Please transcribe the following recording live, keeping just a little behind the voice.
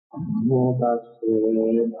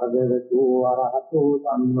නමෝතස්සේ භගවතු වරහතු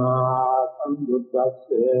සම්මා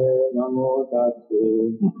සම්බුද්දස්සේ නමෝතස්සේ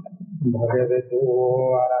භගවතු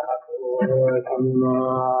වරහතු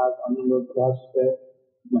සම්මා සම්බුද්දස්සේ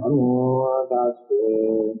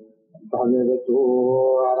නමෝතස්සේ භගවතු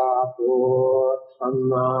වරහතු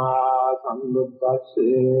සම්මා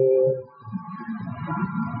සම්බුද්දස්සේ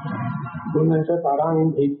පුනච තරං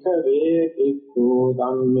භික්ඛවේ භික්ඛු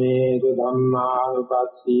ධම්මේසු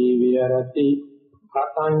ධම්මානුපස්සී විහෙරති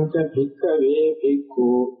කතංච භික්ඛවේ භික්ඛු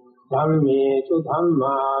ධම්මේසු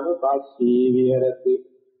ධම්මානුපස්සී විහෙරති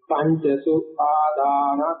පංචසු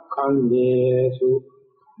ආදානක්ඛන්දේසු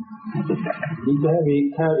ඉද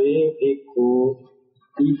භික්ඛවේ භික්ඛු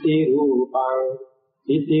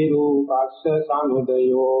ඉති රූපස්ස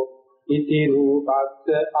සමුදයෝ ඉති රූපස්ස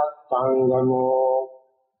අත්ථංගමෝ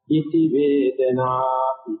ඉති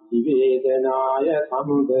වේදනාය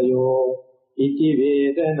සමුදයෝ ඉති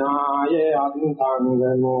වේදනාය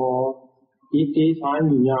අත්ථංගමෝ ඉති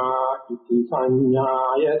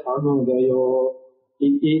සංඥාය සමුදයෝ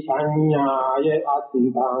ඉති සංඥාය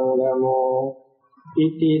අත්ථංගමෝ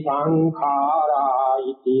ඉති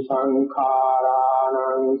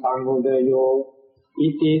සංඛාරාණං සමුදයෝ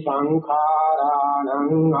ඉති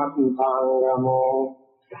සංඛාරාණං අත්ථංගමෝ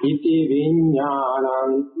ඉති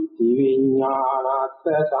විඥානස්ස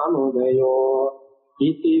සමුදයෝ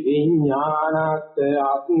ඉති විඥානස්ස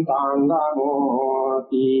අත්ථංගමෝ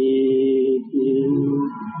තී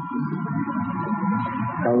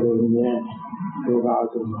කවුරුන්නේ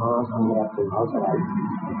යෝගාචර මහා සංඝරත්න අවසරයි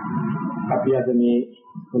අපි අද මේ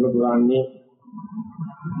මුලපුරන්නේ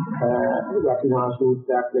වටිනා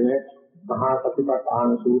සූත්‍රයක් වෙන මහා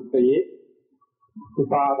සතිපට්ඨාන සූත්‍රයේ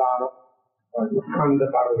උපාදාන ස්කන්ධ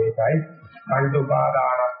පරිවේතයි පංච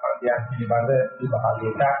උපාදානස්කන්ධයන් පිළිබඳ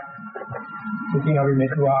විභාගයට ඉතින් අපි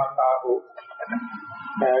මෙතුආ කාපු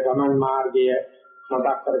ගමන් මාර්ගය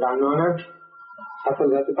මතක් කර ගන්නවා නම් සතර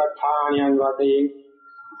සතිපට්ඨානයන් වශයෙන්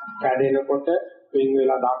කැඩෙනකොට වෙන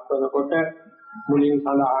වෙලා දක්වනකොට මුලින්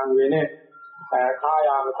සඳහන් වෙන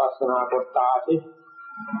කායානුපස්සනා කොටාසේ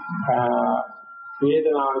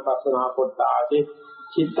වේදනානුපස්සනා කොටාසේ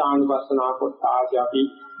චිත්තානුපස්සනා කොටාසේ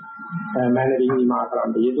අපි මනරින් නිමා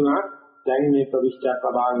කරන්න යෙදුනා. දැන් මේ ප්‍රවිෂ්ඨයක්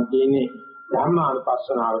ලබාගෙන තියෙන්නේ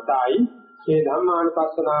ධම්මානුපස්සනාවටයි. මේ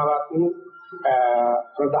ධම්මානුපස්සනාවත්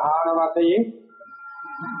ප්‍රධාන වශයෙන්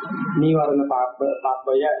නීවරණ පාපය,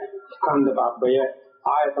 ස්කන්ධ පාපය,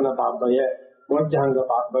 ආයතන පාපය, මොද්ධංග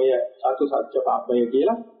පාපය, චතුසත්‍ය පාපය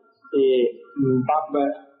කියලා ඒ පාප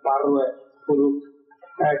පර්ව පුරු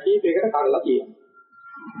කීපයකට කඩලා තියෙනවා.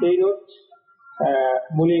 ඒනොත්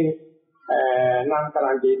මුලින් නම්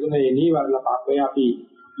කරන්නේ යෙදුනේ නීවරණ පාපය අපි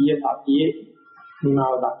ඊයේ සතියේ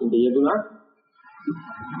නිමාව දක්ින්න යෙදුනා.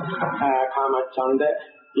 කාමච්ඡන්ද,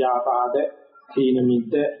 ව්‍යාපාද, සීන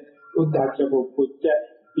මිද්ද, උද්ධච්ච කුච්ච,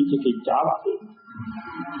 විචිකිච්ඡා වශයෙන්.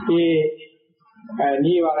 මේ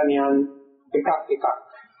නීවරණයන් එකක්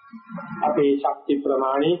අපේ ශක්ති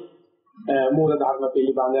ප්‍රමාණය මූල ධර්ම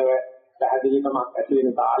පිළිබඳව පැහැදිලිකමක් ඇති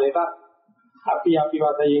වෙන කාලයක අපි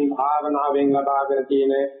වශයෙන් භාවනාවෙන් ලබාගෙන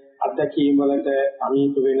තියෙන අධ්‍යක්ීම් වලට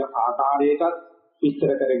සමීප වෙන ආකාරයකට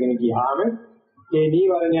විස්තර කරගෙන ගියාම මේ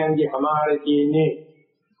නීවරණයන්ගේ හැමාරේ තියෙන්නේ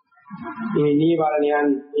මේ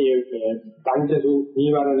නීවරණයන් ඒ පංචසු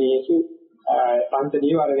නීවරණේසු පංච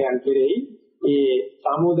නීවරණයන් කෙරෙහි ඒ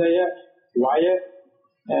සමුදය වය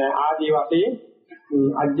ආදී වශයෙන්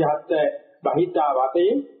අධ්‍යාත්ම බහිද්ධා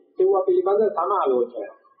වශයෙන් ඒව පිළිබඳ සමාලෝචනය.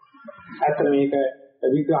 අතන මේක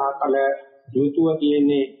විග්‍රහ කළ යුතුව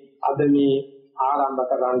තියෙන්නේ අද මේ ආරම්භ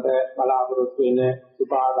කරන්නට බලාපොරොත්තු වෙන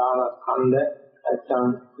උපාදාන ස්කන්ධ නැත්නම්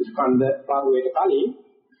ස්කන්ධ පරිවේද කලින්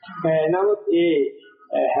නමුත් ඒ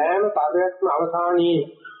හැම පදයක්ම අවසානයේ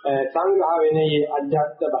සංග්‍රහ වෙන මේ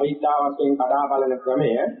අධ්‍යාත්ම බහිද්ධා වශයෙන් කඩා බලන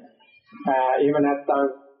ක්‍රමය එහෙම නැත්නම්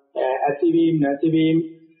ඇතිවීම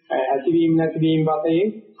නැතිවීම වශයෙන්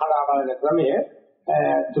කඩා බලන ක්‍රමය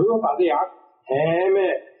ධ්‍රුව පදයක් හැම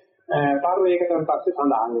පරිවේකයන් පස්සේ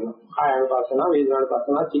සඳහන් වෙනවා. කායानुපස්සන,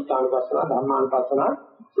 වේදනානුපස්සන, චිත්තානුපස්සන, ධම්මානුපස්සන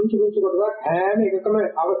කුංචු කොටස් හැම එකකම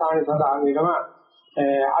අවසානයේ සඳහන් වෙනවා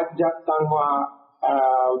අජ්ජත්තං වා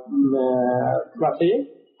වශයෙන්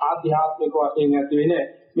ආධ්‍යාත්මික වශයෙන් ඇති වෙන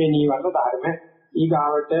මේ නීවරණ ධර්ම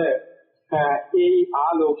ඊගාවට ඒ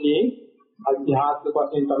ආලෝකයේ අධ්‍යාත්මික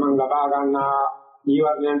වශයෙන් තමන් ලබා ගන්නා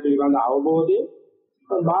නීවරණයන් පිළිබඳ අවබෝධය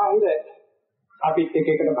බාහිර අපිත්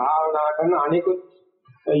එක්ක භාවනා කරන අනිකුත්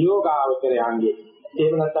යෝගාවචරයන්ගේ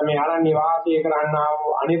එහෙම නැත්නම් මේ අරණ්‍ය වාසය කරන්නා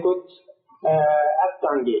වූ අනිකුත්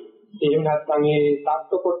අත්ංගේ එහෙම නැත්නම් මේ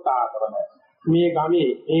සත්ත්ව කොටාතරම මේ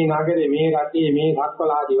ගමේ මේ නගරේ මේ රටේ මේ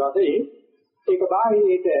සක්වලාදී වශයෙන් ඒක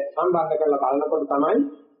බාහිරයට සම්බන්ධ කරලා බලනකොට තමයි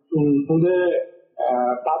හොඳ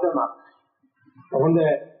තදමක් හොඳ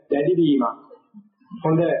දැඩි වීමක්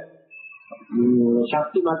හොඳ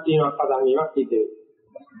ශක්තිමත් වීමක් පදන්නේවත් ඉතින්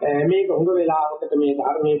මේක හොඟ වෙලාවකට මේ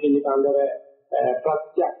ධර්මයේ පිළිබඳව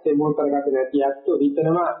ප්‍රත්‍යක්ෂ මුල් කරගත්තේ නැති අත්තු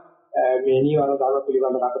හිතනවා මේ නීවරණ ධර්ම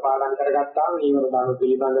පිළිබඳව කටපාඩම් කරගත්තාම නීවරණ ධර්ම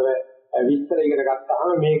පිළිබඳව විස්තර ඉගෙන ගත්තාම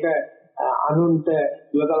මේක අනුන්ට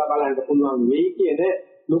යොදලා බලන්න පුළුවන් වෙයි කියන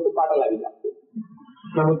ලොකු පටලැවිල්ලක්.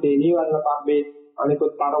 නමුත් මේ නීවරණ පබ්බේ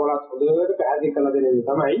අනිකුත් පාඩවලත් හොඳට පැහැදිලි කරලා දෙන්නේ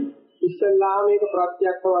තමයි ඉස්සල්ලාම මේක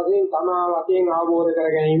ප්‍රත්‍යක්ෂ වශයෙන් තමා වශයෙන් අවබෝධ කර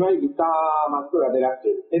ගැනීමයි ඉතාමත් වැදගත්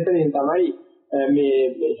වෙන්නේ. එතනින් තමයි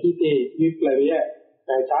මේ හිතේ විප්ලවය,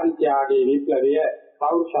 චාරිත්‍රාගේ විප්ලවය,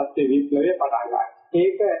 පෞරුෂත්වයේ විප්ලවය පටන් ගන්නවා.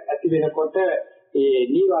 ඒක ඇති වෙනකොට ඒ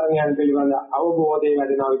නීවරණයන් පිළිබඳ අවබෝධය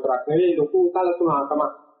වැඩෙනවා විතරක් නෙවෙයි ලොකු උතලතුණකම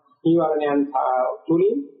නීවරණයන්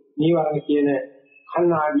තුලින් නීවරණ කියන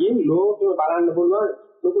කණ්ණාඩියෙන් ලෝකෙම බලන්න පුළුවන්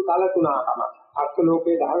ලොකු තලතුණකම අර්ථ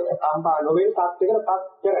ලෝකේ කම්පා නොවේ තාක්ෂයකට පත්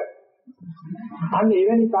කර. අන්න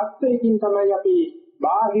එවැනි තාක්ෂයකින් තමයි අපි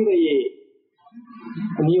බාහිරයේ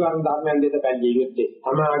නීවරණ ධර්මයන් දෙත බැඳී යුත්තේ.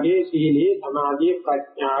 සමාගයේ සීලයේ සමාධියේ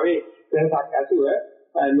ප්‍රඥාවේ වෙනසක් ඇතුව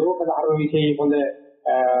ලෝක ධර්ම විශේෂ හොඳ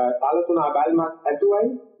තලතුණා බැල්මක් ඇතුවයි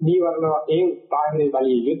නීවරණ වශයෙන් බාහිරේ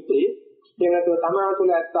බලිය යුත්තේ. ඒකට තමා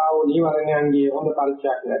තුළ ඇත්තා වූ නීවරණයන්ගේ හොඳ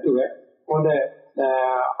පරිචයක් නැතුව හොඳ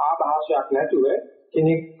ආభాෂයක් නැතුව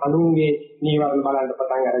කෙනෙක් අනුන්ගේ නීවරණ බලන්න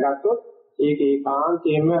පටන් අරගත්තොත් ඒකේ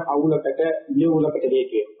කාන්තේම අවුලකට වියුලකට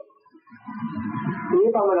හේතු වෙනවා. මේ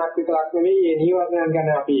පමණක් විතරක් නෙවෙයි මේ නීවරණයන් ගැන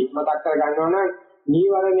අපි මතක් කර ගන්නවා නම්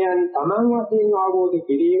නීවරණයන් Taman වශයෙන් අවබෝධ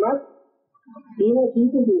කිරීමත් මේ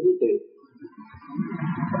සීතේ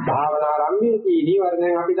භාවනා රම්මේදී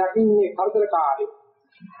නීවරණයන් අපි දකින්නේ කරදරකාරී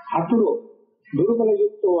අතුරු දුර්බල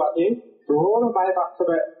යුක්තෝ වශයෙන් ඕන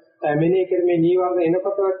බයපක්ෂව මෙනේ කරමේ නීවරණ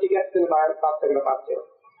එනකොට ටික ඇත්තට බයපක්ෂයකටපත් වෙනවා.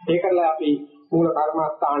 ඒකලා අපි මූල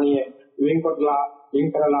කර්මස්ථානීය වෙන්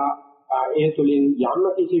කරලා ඒ තුලින් යම්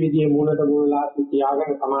කිසි විදිහේ මූලට මූලලා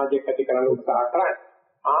තියාගෙන සමාජයක් ඇති කරන්න උත්සාහ කරන්නේ.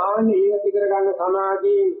 ආන්නේ ඒ ඇති කරගන්න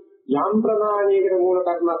සමාජයේ යම් ප්‍රමාණයකට මූල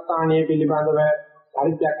කර්මස්ථානීය පිළිබඳව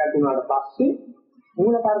පරිත්‍යාග ඇති වුණාට පස්සේ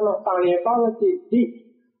මූල කර්මස්ථානීය පවතිද්දී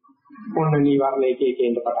මොන නීවරණ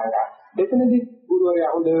එකකින්ද පටන් ගන්නවා. එතනදී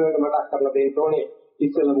ගුරුවරයා හොඳට මතක් කරලා දෙන්න ඕනේ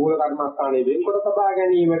ඉස්සෙල්ලා මූල කර්මස්ථානයේ වෙන්කොට සබා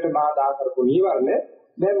ගැනීමට බාධා කරපු නීවරණ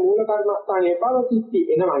දැන් මූල කර්මස්ථානයේ පවතිද්දී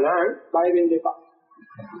එනවා නම් බය වෙන්න එපා.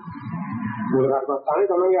 මූල කර්මස්ථානයේ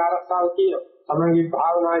තමන්ගේ ආරක්ෂාව තියෙනවා. තමන්ගේ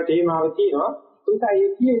භාවනාවේ තේමාව තියෙනවා. ඒකයි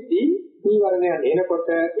කියෙද්දී නීවරණයන් එනකොට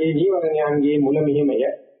ඒ නීවරණයන්ගේ මුල මෙහිමය,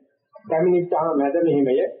 පැමිණිච්චාම මැද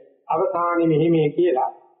මෙහිමය, අවසානයේ මෙහිමය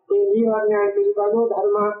කියලා ඒ නීවරණයන් පිළිබඳව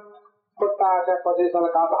ධර්ම කොටාසක් වශයෙන්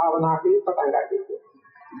සලකා භාවනා කිරීම පටන් ගන්නවා.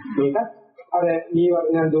 මේක අර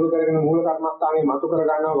නීවරණයන් දුරු කරගෙන මූල කර්මස්ථානයේ මතු කර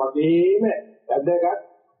ගන්නවා වගේම වැදගත්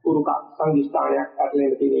පුරුක සංදිස්ථානයක්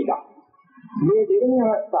ඇතුළේ තියෙන එක. මේ දෙවෙනි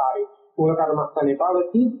අවස්ථාවේ මූල කර්මස්ථානේ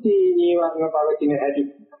පවතිද්දී නීවරණ පවතින හැටි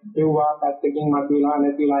ඒවා පැත්තකින් මතුවලා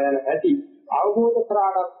නැතිලා යන හැටි අවබෝධ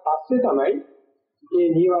කරාට පස්සේ තමයි මේ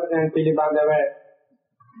නීවරණයන් පිළිබඳව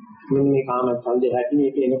මේ කාම ඡන්දේ හැටි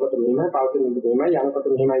මේක එනකොට මෙහෙමයි පවතින මෙහෙමයි යනකොට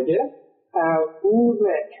මෙහෙමයි කියලා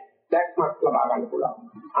පූර්ණ දැක්මක් ලබා ගන්න පුළුවන්.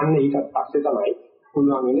 අන්න ඊට පස්සේ තමයි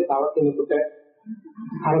පුළුවන් වෙන්නේ තව කෙනෙකුට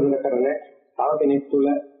හරදන කරන තව කෙනෙක් තුළ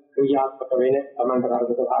ක්‍රියාත්මක වෙන තමන්ට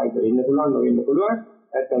කරදක සාහිත වෙන්න පුළුවන් නොවෙන්න පුළුවන්.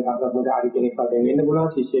 නැත්නම් තාක්ෂණ ආදි කෙනෙක් වශයෙන් වෙන්න පුළුවන්,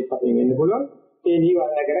 ශිෂ්‍යෙක් වශයෙන් වෙන්න පුළුවන්. ඒ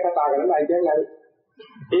නීවරණ ගැන කතා කරලා අයිතියෙන් හරි.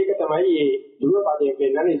 ඒක තමයි මේ දුර පදයෙන්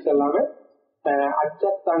කියන්නේ ඉස්සල්ලාම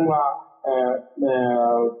අච්චත්තං වා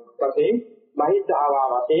වශයෙන් බහිද්ධාවා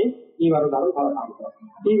වශයෙන් නීවරණ ධර්ම සලකනවා.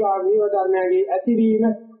 ඊගා නීවරණ ධර්මයේ ඇතිවීම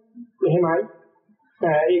මෙහෙමයි.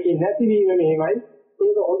 ඒකේ නැතිවීම මෙහෙමයි.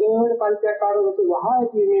 ඒක හොඳට පරිත්‍යාගකාරකතු වහා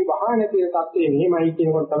ඇතිවීමේ වහා නැති තත්ත්වයේ මෙහෙමයි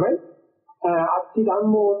කියනකොට තමයි අත්ති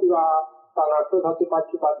ධම්මෝතිවා සනත්ත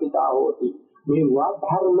සතිපත්තිපත්තිතා හෝති. මේවා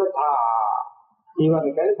ධර්මතා.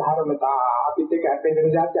 නීවරණ කියන්නේ ධර්මතා. අපිට ඒක හැපෙන්න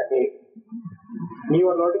දෙයක් නෙවෙයි.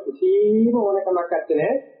 නීවරණ වලට කිසිම ඕනකමක් නැත්තේ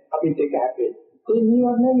අපිට ඒක හැපෙන්නේ. ඒ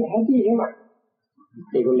නීවරණයේ හැටි එහෙමයි.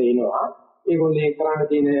 ඒගොල්ලෝ එනවා. ඒගොල්ලෝ ඒ කරණ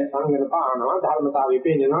තියෙන සංගර පානවා ධර්මතාවය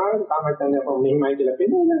පේනවා. කාමච්ඡන්දය කොහොමයි කියලා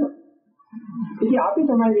පේනවා. ඉතින් අපි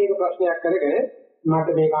තමයි මේක ප්‍රශ්නයක් කරගෙන මට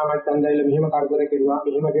මේ කාමච්ඡන්දයල මෙහෙම කරදර කෙරුවා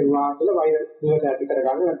මෙහෙම කෙරුවා කියලා වෛර නිරත ඇති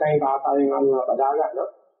කරගන්න නැත්නම් ඒක ආසාවෙන් අනුව බදා ගන්නවා.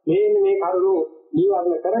 මේ කරුණු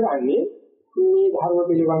නීවරණ කරගන්නේ මේ ධර්ම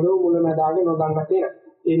පිළිබඳව මුලමදාග නොදන්න තේන.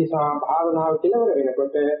 ඒ නිසා භාවනාව කෙලවර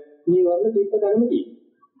වෙනකොට නීවරණ දීප ධර්ම තියෙනවා.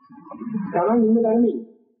 තමන් ඉන්න ධර්මයි.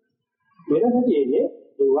 වෙනස තියෙන්නේ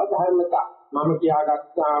ඒවා ධර්මතා. මම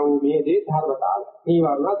කියාගත්තා වූ මේ දේ ධර්මතාවය.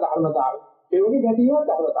 නීවරණ ධර්මතාවය. ඒ වගේ ගැටියක්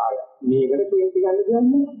ධර්මතාවය. මේකට තේරුම් ගන්න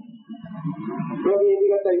දෙන්නේ. මේ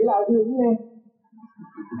විදිහට කියලා ආදී වෙන්නේ.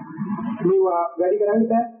 මේවා වැඩි කරන්න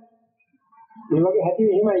බෑ. මේ වගේ හැටි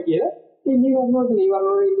එහෙමයි කියලා ඉතින් නිවර්ණ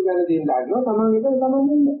වල ඉඳ ගන්න දෙන්න ගන්නවා තමන් එක තමන්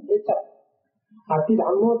දෙන්න එච්චරයි. සති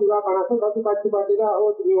ධම්මෝ දිවා කනස සතිපට්ඨිපටිලා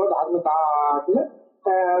හෝති විව ධර්මතා කියලා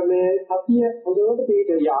මේ සතිය හොඳට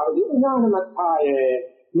පිළිතේ යාවදී ඥානමත්තාය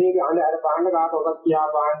මේක අnder පාන්න කාටවත් කියා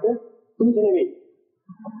පාන්න පුදුම නෙවෙයි.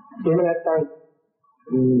 එහෙම නැත්නම්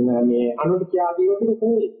මේ අනුත් කියා දීවක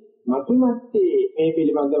නෙවෙයි. මතුමැත්තේ මේ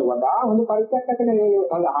පිළිබඳව වඩා හොඳ පරිච්ඡේදයක් කරගෙන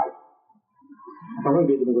සඳහායි. තමයි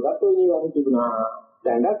බෙදෙනකොටත් ඔය නිවර්ණ තිබුණා.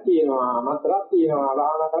 දැනක් තියෙනවා, මතරක් තියෙනවා,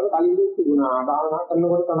 භාවනා කරලා කලින් දෙයක් තිබුණා. භාවනා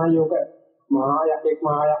කරනකොට තමයි යෝග මහා යකෙක්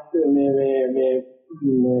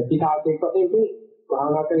මේ පිටාටෙක් වශයෙන්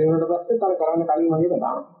භාවනා කරනකොට පස්සේ තර කරන්න කලින් වගේ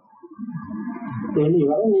බලනවා. ඒ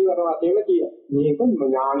නිවර්ණ වශයෙන්ම කියන. මේක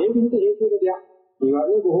ඥානයේ පිට හේතුක දෙයක්.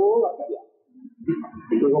 නිවර්ණ බොහෝ වර්ගයක්.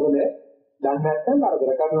 ඒක මොකද? දැන් නැත්තම්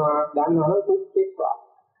කරදර කරනවා, දන්නවනම් කුක්ෙක් වා.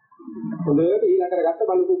 හොඳට ඊළ කරගත්ත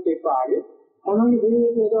බලු කුක්ෙක් වාගේ තමයි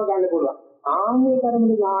දෙවියන් කියනවා ගන්න පුළුවන්. ආන්නේ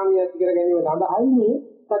කර්මද ඥානය ඇති කර ගැනීම සඳහායි මේ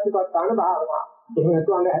සතිපට්ඨාන භාවනාව. එහෙම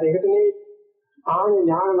නැතුව අnder හැරෙකට නෙවෙයි. ආන්නේ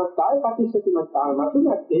ඥානමත්තාය පටිච්චසමුප්පාද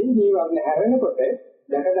මතුමැත්තේ ජීවර්ණ හැරෙනකොට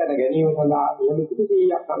දැක ගැනීම සඳහා යම් කිසි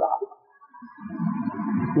 100ක් සඳහා.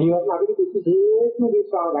 ජීවර්ණ අපිට කිසිසේත්ම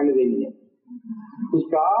විශ්වාස ගන්න දෙන්නේ නැහැ.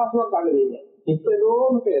 විශ්වාසයක් ගන්න දෙන්නේ නැහැ.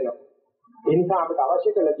 නිතරම පේනවා. ඒ නිසා අපිට අවශ්‍ය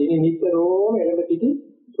කරලා තියෙන නිතරම එළඹ සිටි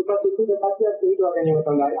සුපතිච්ච සත්‍යයක් පිළිතුර ගැනීම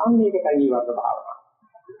සඳහා අන්නේකයි ජීවර්ණ භාවනාව.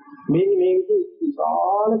 මේ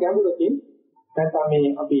විශාල ගැඹුරකින් නැත්නම්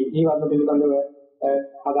මේ අපි ජීවන පිළිබඳව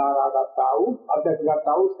හදාරාගත්තා වූ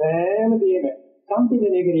අධ්‍යක්ෂගත්තා වූ සෑම දෙයක්ම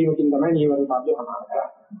සම්පූර්ණණය කිරීමකින් තමයි ජීවන පද්ධතිය හමාර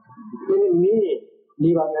කරන්නේ. මේ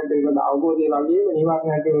ජීවනයන් පිළිබඳ අවබෝධය වගේම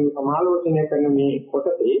ජීවනයන් පිළිබඳ සමාලෝචනය කරන මේ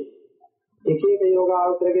කොටසේ එක එක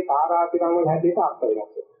යෝගාවචරයේ තාරාතිරම් වල හැදෙට අර්ථ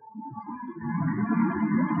වෙනස් වෙනවා.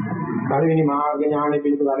 පළවෙනි මාර්ග ඥානෙ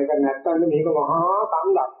පිළිබඳව වැඩ කර නැත්නම් මේක මහා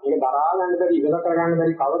කන්දක්. මේක දරා ගන්න බැරි, ඉවර කර ගන්න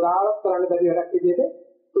බැරි, කවදාවත් කරන්න බැරි වැඩක් විදිහට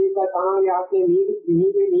ඒක තමයි ආත්මයේ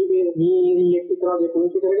මීරියෙක් විතරගේ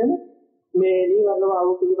පුංචි කරගෙන මේ නිවර්ණව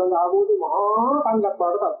ආවෝ පිළිබඳ ආවෝදී මහා කන්දක්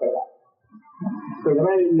බවට පත් කරගන්නවා. ඒක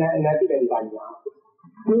තමයි නැති බැරි සංඥා.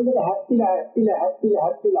 මේකට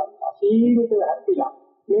හැප්පිලා අසීමිත හැප්පිලා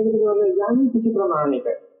මේක පිළිබඳව යම් කිසි ප්‍රමාණයක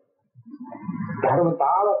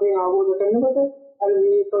ධර්මතාවයෙන් අවබෝධ කරනකොට අර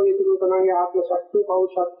මේ කෝවිතුරු තමයි ආත්ම ශක්තිය,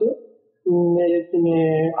 පෞෂත්වය,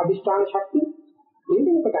 මේ අදිෂ්ඨාන ශක්තිය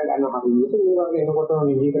මේක පටන් ගන්නවා. හරියට මේ වගේ එනකොට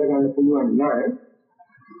නිවි කරගන්න පුළුවන් නෑ.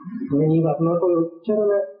 මේ නිවර්ණයට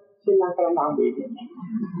උච්චරම සිල්ලා කරන්න හම්බෙන්නේ.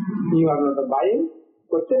 නිවර්ණයට බයෙන්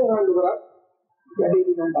කොච්චර රණ්ඩු කරත් වැඩි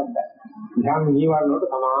දිනක් බෑ. යම් නිවර්ණයට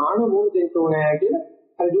සමාන මූල දෙන්න ඕනේ කියලා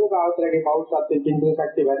අර යෝගාවචරයේ පෞෂත්වයේ චින්තන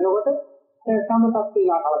ශක්තිය වැඩනකොට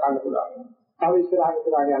සමතත්ත්වීලා කලකන්න පුළුවන්. තව ඉස්සරහට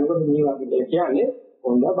යනකොට නිවර්ණය කියන්නේ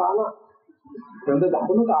හොඳ බාන හොඳ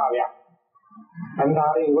ධර්මතාවයක්.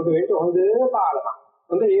 සංකාරයෙන් කොට වෙන්න හොඳ පාලනක්.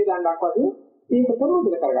 හොඳ ඒ දණ්ඩක් වගේ ඒක ප්‍රයෝජන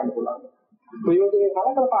කරගන්න පුළුවන්. ප්‍රයෝජනේ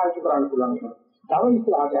කලකල පාවිච්චි කරන්න පුළුවන්. තව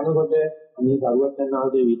ඉස්සරහට යනකොට මේ දරුවත්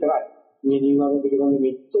යනවාගේ විතරයි. මේ නිවර්ණ පිළිබඳ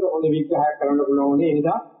මෙච්චර හොඳ විග්‍රහයක් කරන්න පුළුවන් නේ. ඒ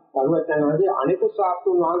නිසා දරුවත් යනවාගේ අනිකුත්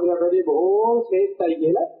ශාස්ත්‍රුන් වහන්සේලාට බොහෝ ශ්‍රේෂ්ඨයි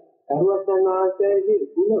කියලා දරුවත් යනවාගේ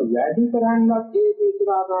ගුණ වැඩි කරන්නත් ඒ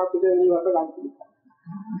විතරාදා පිට නිවර්ණ ගන්න පුළුවන්.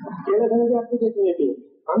 ඒක තමයි අපි කියන්නේ.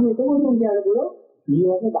 අන්න ඒක මොකක්ද කියන්නේ?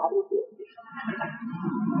 නිවර්ණ ධර්මය.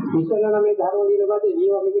 ඉස්සෙල්ලා මේ ධර්ම දිනපතේ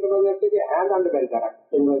නිවර්ණ පිටකමක් එක ඈඳන්න බැරි තරක්.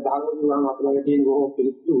 ඒ මොකද ධර්ම දිනවම අපලගේ තියෙන බොහෝ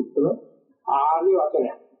පිළිතුරු උත්තර ආර්ය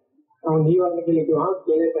වචනයක්. නමුත් නිවර්ණ කියලා කියවහම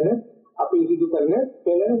කෙලෙතන අපි ඉදිරි කරන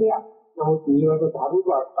පෙළෙන දෙයක්. නමුත් නිවර්ණ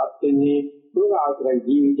ධර්මවත්පත් වෙන්නේ දුරාවතර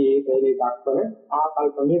ජීවිතයේ පෙළේ දක්වන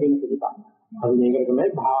ආකල්පණය වෙන පිළිපද. අපි මේකට තමයි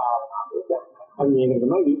භාවනාව කියන්නේ. අපි මේකට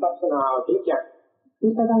තමයි විපස්සනා කියලා කියන්නේ.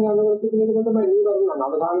 මේ පටන් ගන්නකොට පිළිගන්න තමයි නිවර්ණ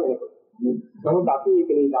අවධානය වෙන්නේ. නමුත් අපි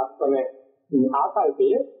ඒකේ දක්වන ආකල්පය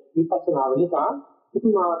විපස්සනාව නිසා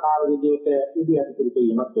උතුමාකාර විදිහට ඉදිරියට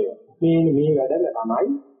පිළිපීමක් වෙනවා. මේ වැඩල තමයි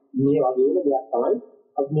මේ වගේම දෙයක් තමයි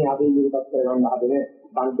අපි මේ ආදී ඉදිරියට කරගන්න හදන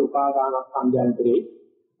පංච උපාදානස්කන්ධයන්තරේ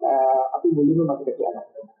අපි මුලින්ම මතක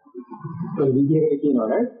තියාගන්න. ඒ විදිහට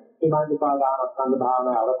කියනවනේ මේ පංච උපාදානස්කන්ධ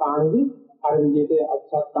භාවනාව අවසානයේදී අර විදිහට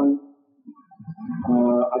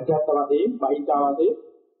අධ්‍යාත්මවදී බහිතාවදී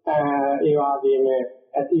ඒ වගේම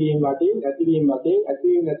ඇතිවීම වශයෙන් නැතිවීම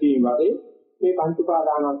වශයෙන් මේ පංච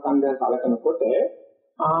උපාදානස්කන්ධයන් කලකනකොට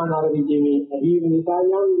ආනාර විජේමේ ඇහිවීම නිසා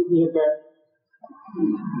යම් විදිහක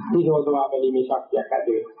නිරෝධවා බැලීමේ ශක්තියක්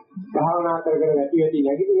ඇති වෙනවා. භාවනා කරගෙන නැති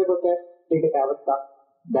නැගිටිනකොට ඒකට අවස්ථක්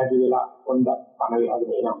දැඩි වෙලා හොඳ පණ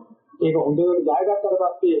වේගෙන එනවා. ඒක හොඳට ජයගත්තට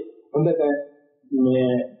පස්සේ හොඳට මේ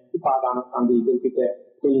උපාදානස්කන්ධය ඉදිරියට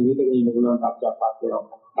පිළිවිදගෙන ඉන්න පුළුවන් තත්ත්වයක්පත්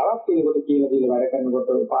වෙනවා. තවත් කෙනෙකුට කියලා දීලා වැඩ කරනකොට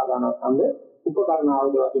උපාදානස්කන්ධ උපකරණ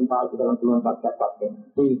ආයුධ වශයෙන් පාවිච්චි කරන්න පුළුවන් තත්ත්වයක්පත් වෙනවා.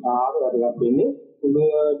 මේ සාර වැඩගත් වෙන්නේ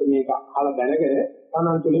උදේට මේක අහලා දැනගෙන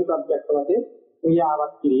තමන් තුළින් ප්‍රත්‍යක්ෂ වශයෙන්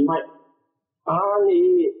ක්‍රියාවක් කිරීමයි.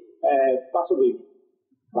 ආනේ පසුබිම්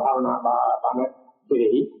භාවනා බාන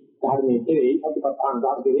කෙරෙහි ධර්මයේ කෙරෙහි අතිපත්තාන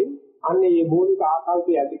ධර්මයේ අන්නේ මේ මූලික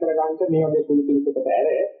ආකල්පය ඇති කරගන්න මේ වගේ සුළු පිළිසකට ඇර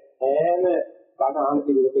ඈම බණහන්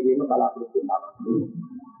පිළිවෙතකින්ම බලාපොරොත්තු වෙනවා.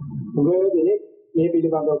 මුගදෙනේ මේ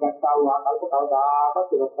පිළිබඳව ගත්තා වූ ආකල්ප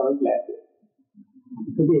කවදාකවත් වෙනස් කරන්න බැහැ.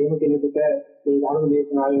 ඉතින් එහෙම කෙනෙකුට මේ ධර්ම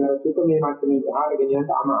දේශනාවෙන් අර සුතමේ මට්ටමේ ගහන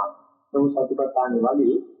ගෙනියන්න අමාරුයි. නමුත් සතිපට්ඨාන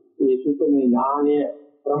වගේ මේ සුතමේ ඥානය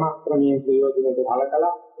ක්‍රමක්‍රමයෙන් ප්‍රයෝජනයට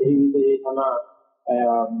කලකලා එහි විදිහේ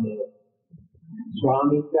තමයි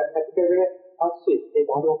ස්වාමීත්වයක් ඇති කරගෙන පස්සේ ඒ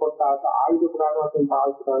ධර්ම කොටස ආයුධ පුරාණ වශයෙන්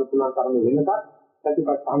පාවිච්චි කරන තුනක් කරන වෙනකන්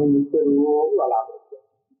සතිපට්ඨාන නිතරම බලාපොරොත්තු වෙනවා.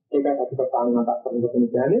 ඒකයි සතිපට්ඨාන මතක් කරගන්න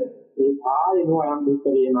කියන්නේ ඒ ආයනෝ යම්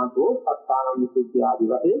දුක්ඛේනකෝ සත්තානම් විසුද්ධිය ආදී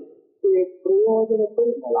වශයෙන් ඒ ප්‍රයෝජන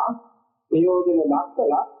පරිමලා ප්‍රයෝජන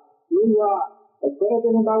දක්වලා ඊවා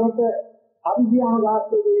කරගෙන බවට අවිද්‍යාව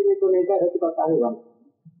වාස්තේ දීමේ තුනේක සතිපට්ඨාන වань.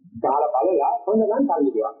 කාල බලලා හොඳ නම්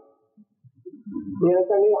කල්ලියවා.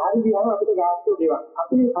 මේකනේ හරි ගියම අපිට ගාස්තු දෙවන්න.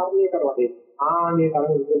 අපි කාර්යය කරවා දෙන්න. ආනේ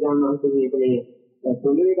තරම විද්‍යාඥයන්තු මේකේ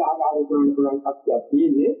පොළවේ ආකාරය කරන පුළුවන් කක්තියක්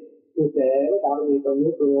තියෙන්නේ. ඒ සෑම ධර්මයකම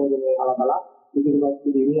ප්‍රයෝජනය කලබල ඉදිරිපත්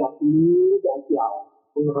කිරීමේ අපීත අධ්‍යාව.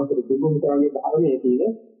 උන්වහන්සේ දුමුතරගේ ධර්මයේ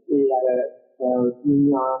තියෙන ඒ අර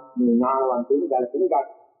ඥානවන්තයෝ දැල්පෙන ගන්න.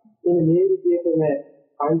 එන්නේ මේ විදිහටම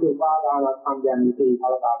පංච උපාදාන සංඥාන් විශ්ේ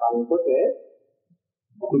කලකා බලනකොට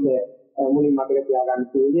අපිට මුලින්ම මතක තියාගන්න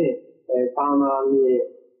තියෙන්නේ සාමාන්‍ය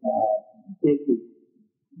ඒකී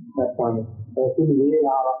නැත්නම් සුළු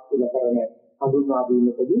වේලාවක් තුළ කරන හඳුන්වා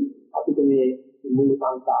දීමකදී අපිට මේ මුළු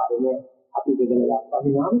සංසාරෙම අපි දෙදලා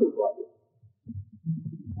පරිණාම දුකවාදී.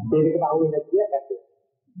 ඒකට අවුල් නැතිය ඇත්තේ.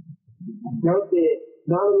 නමුත් ඒ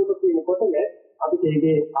නාම රූප කියනකොටම අපිට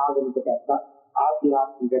ඒකේ ආගමික පැත්ත,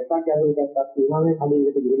 ආධ්‍යාත්මික පැත්ත, ගැඹුරු පැත්තක් තියෙනවා. මේ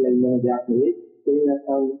කලියකට ගිහිල්ලා ඉන්න දෙයක් නෙවෙයි. ඒ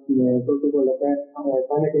නැත්නම් ප්‍රතිකෝලක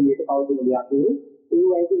තනකෙලියට පවතින දෙයක් නෙවෙයි. ඒ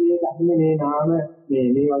වගේ මේ ධර්ම මේ නාම මේ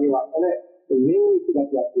වගේ වචන වෙන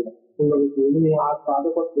ඉතිගතියක් තියෙනවා. ඒ වගේ කියන්නේ මේ ආස්වාද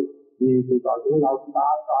කොට මේ පිටාගේ ලෞකික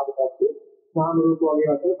ආස්වාද කොට නාම රූප වගේ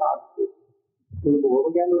වශයෙන් පාස්සේ. ඒ බොහොම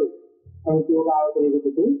ගැඹුරුයි.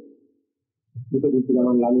 සංකෝධාවතේකදී විපදිත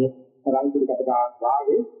ගමන් ළමයේ රාජිකකට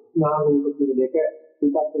වාගේ නාම රූප කියන දෙක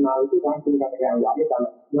විපස්සනාවිත සංකීර්ණකට යනවා වගේ තමයි.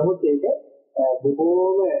 නමුත් ඒක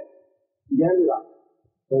බොහෝම ගැඹුරක්.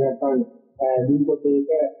 නැත්නම් දීපකේක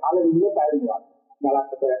අලවින්න බැරිනවා.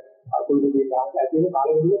 බලකට අතුරු දෙන්නා ඇතුලේ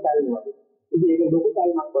පළවෙනිම බැරිනවා. ඉතින් ඒක ලොකු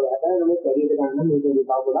කල්මක් වල හැබැයි නමුත් වැඩිට ගන්න මේක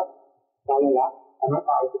විපාක ගොඩක් බලලා තමයි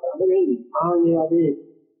පාවිච්චි කරන්න වෙන්නේ. ආන්නේ වගේ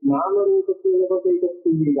නාම රූප කියනකොට ඒක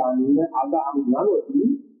පිළි ගන්න අද අනුනොත්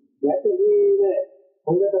වැටෙන්නේ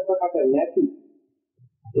හොඳට ප්‍රකට නැති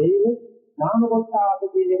ඒ නාම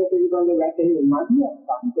කොටස කියන එක පිළිබඳව වැටෙන්නේ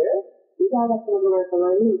මධ්‍යස්ථානක විදාගත කරනවා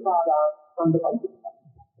තමයි උපාදාන සම්බන්ධයි.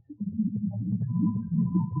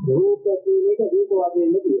 රූප කියන එක රූප වශයෙන්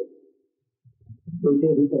නෙවෙයි.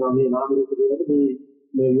 ඒකේ විතරමේ නාම රූප දෙකට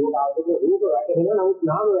මේ යෝගාවක රූප වැටෙනවා නමුත්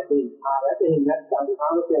නාම වැටෙන්නේ. වැටෙන්නේ නැත්නම්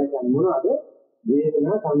නාම කියන්නේ මොනවද?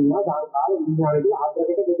 වේදනා සංඥා සංකාර විඥානයේ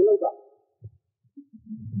ආකාරයකට බෙදලා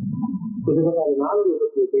උදේට නාම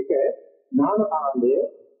රූප දෙක නාම කාණ්ඩය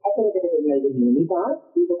හතරකට බෙදලා ඉන්න නිසා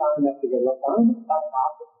රූප කාණ්ඩයක් කියලා තමයි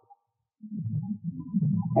සංකාර.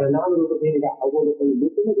 ඒ නාම රූප දෙක අවබෝධ කරගන්න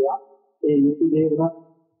දෙයක් ඒ නිති දේවන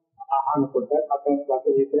අහනකොට අපේ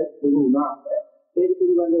වශයෙන් දුරුනාට ඒක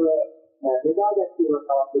පිළිබඳව බෙදාගත් කියනක්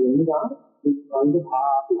අවශ්‍ය වෙනවා. ස්කන්ධ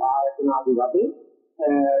භාති ආයතන ආදී වශයෙන්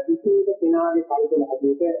විශේෂ කෙනාගේ කල්පන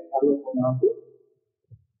හැදෙට අනුසනාතු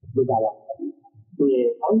බෙදාගන්න. මේ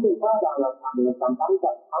අන්ත උපාදාන සම්බන්ධ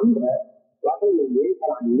අන්ධ වශයෙන්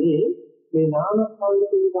කරන්නේ මේ නාම ස්කන්ධ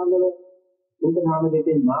පිළිබඳව උන්ට නාම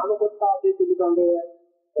දෙකේ නාම කොටසේ පිළිබඳව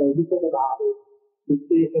විචකදාවේ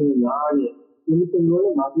විශේෂ ඥානය ඉනිතනෝල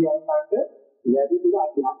මාධ්‍යයන්ට ලැබිලා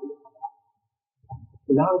අධ්‍යාත්මික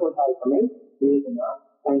නාම කොටස තමයි වේදනා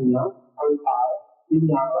සංඥා සංකාර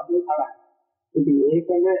විඥාන වශයෙන් කරන්නේ. ඉතින්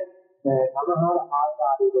ඒකම සමහර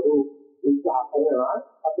ආකාරයකට උත්සාහ කරනවා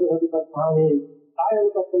අත්‍යවශ්‍යතාවයේ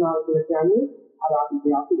කායවිපස්සනාව කියන්නේ අර අපි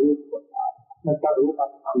කියන රූප නැත්නම් රූප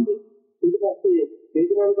සම්බන්ධය. ඊට පස්සේ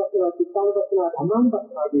වේදනානුපස්සනාව, චිත්තානුපස්සනාව,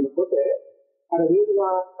 ධම්මානුපස්සනාව කියනකොට අර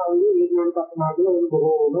වේදනා සංවේදී වේදනානුපස්සනාව කියන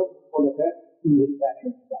බොහෝම පොළට ඉන්නේ.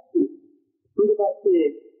 ඊට පස්සේ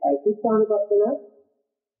චිත්තානුපස්සනාව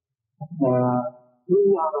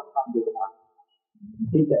විඥාන සම්බන්ධය.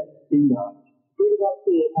 ඒක විඥාන. ඊට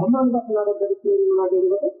පස්සේ ධම්මානුපස්සනාව දෙකේම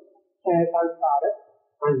කියනකොට සංස්කාර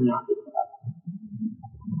සංඥා කියනවා.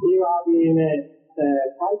 ඒ වගේම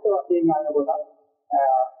සාහිත්‍ය වශයෙන් ගන්නකොට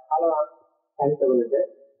කලවම් සාහිත්‍යවලට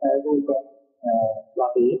රූප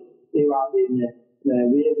වශයෙන් ඒ වගේම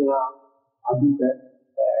වේදනා අධික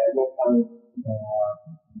නැත්නම්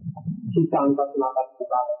සිතාන්තනාපත්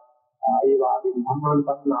බව ඒ වාදී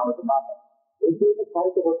ධම්මානුපස්සනාවට බව ඒකේ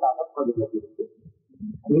පරිත කොට අපත් දෙන්නේ.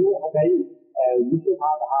 මේ හැබැයි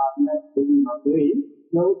විශේෂාධාරණ දෙවීමක් නෙවෙයි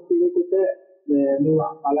නමුත් පිළිකුත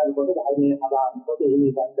මේවා අලගකොට ධර්මයේ ආදානකොට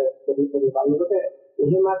එහෙමකට ප්‍රතිපද බලනකොට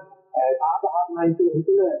එහෙමත් සාධාරණයි කියලා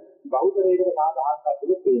හිතන බෞද්ධරයකට සාධාරණයක්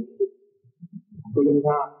තිබෙන්නේ. ඒක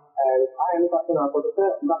නිසා ආයනපස්සන කොටස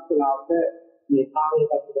උගත් වෙලාවට මේ කාමයේ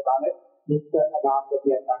පැත්තට බලන නිත්‍ය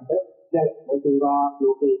අදාපතියක් ගන්නට දැන් මොතුරා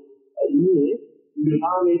ලෝකේ ඉන්නේ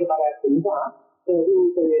විහාමයේ බලයක් නිසා ඒ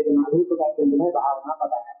රූප වේදනා රූප ගැටෙන්න නෑ භාවනා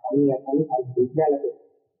පදයක්. මේ යන්නේ විද්‍යාලයේ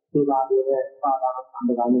ඒ වාදයේ පාදාන සම්බ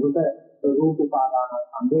ගන්නකොට රූප පාදාන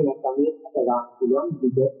සම්බේ නැත්නම් මේ අදගා පුළුවන්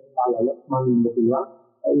විද කාලවල මනින්න පුළුවන්.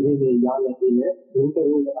 ඒ මේ යාලේ තියෙන රූප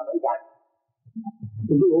තමයි ගන්න.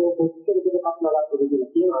 ඉතින් ඕක කොච්චරද කප්නලා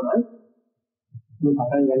කියනවා නම් මේ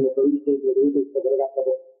පටන් ගන්න පොලිසියේ රූප ඉස්සර කරගත්තද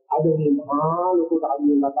අද මේ මහා ලොකු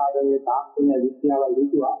ආධුනිකතාවයේ තාක්ෂණික විද්‍යාව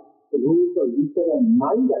ලීතුවා රූප විතර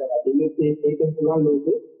නයි කරගත්තේ ඒකෙන් පුළුවන්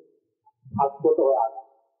ලෝකේ අත්කොට හොයාගන්න.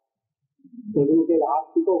 ඒ රූපේ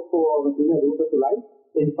ආස්තික ඔක්කොම තියෙන රූප තුලයි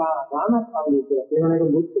ඒ නිසා නානස්කන්ධය කියලා කියන එක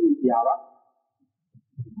මුක්ති විද්‍යාවක්.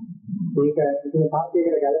 ඒක ඉතින්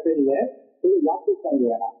සාහිත්‍යයකට ගැලපෙන්නේ ඒ යක්ෂ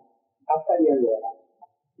සංයෝගය. අත්හැරියන්නේ.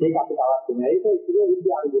 ඒක අපිට අවශ්‍ය නැහැ. ඒක ඉතිරි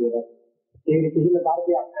විද්‍යාව කියලා. ඒක කිසිම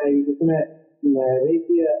කාර්යයක් නැහැ. ඒක කිසිම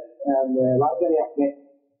රේඛීය වර්ගයක් නැහැ.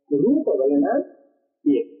 රූප වල නම්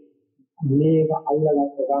මේක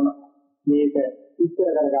අල්ලගත්ත ගම මේක ඉස්සර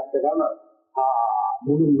කරගත්ත ගම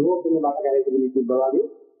මුළු ලෝකෙම බටගැලේ තිබුණා වගේ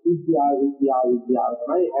විද්‍යාව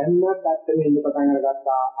තමයි හැම පැත්තෙම ඉන්න පටන්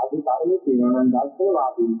අරගත්තා. අදුතරේ කියනවා නම්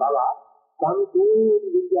දර්ශනවාදීන් බව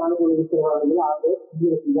සම්පූර්ණ විද්‍යානුකූල විස්තර කරනවා ආයේ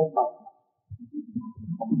ඉතිරියක් පාස්.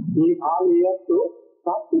 මේ කාලයේත්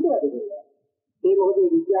සත්‍යද වැඩිලා. ඒ මොකද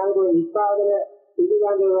විද්‍යානුකූල විස්තරවල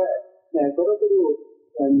පිළිගන්නව තොරතුරු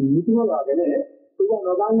නිතිමවගෙන ඒක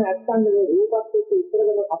නොගන්න නැත්නම් මේ රූපත් එක්ක ඉස්සර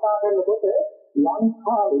කරන කතා කරනකොට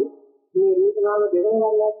ලංකාවේ මේ රූපනාම දෙකම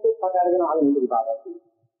වලත් කට අරගෙන ආවෙ ඉඳි පාඩක්.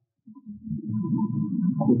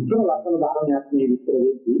 උත්තර ලක්ෂණ ධාරණයක් මේ විස්තර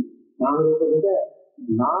වෙද්දී නාම රූප දෙක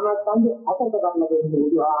නානස්කන්ධ අතරට ගන්න දෙන්නේ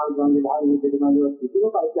බුදුආගමගේ ධර්මයේ පිළිබඳව කිසිම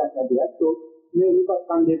පරිච්ඡේදයක් නැතිවත් මේ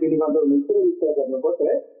රූපස්කන්ධය පිළිබඳව මෙතන විස්තර කරනකොට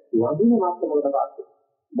වදින මාත්‍රමකට පාස්සේ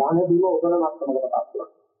දාන දීම උගල මාත්‍රමකට පාස්සේ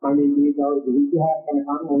මගේ ජීවිතවල විද්‍යාව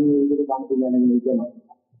කරනකම් මොන්නේ විදිහට සම්පූර්ණ වෙන්නේ කියනවා.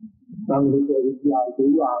 සම්මුතිය විද්‍යාව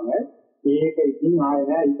කියුවාම ඒක ඉතින් ආයෙ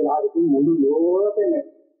නෑ ඉස්සරහට මුළු ලෝකෙම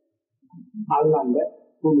අල්ලන්න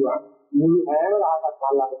පුළුවන්. මුළු හැම රාහක්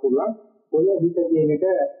අල්ලන්න පුළුවන්. ඔය හිත කියන එක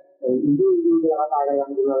ඉන්දිය කතා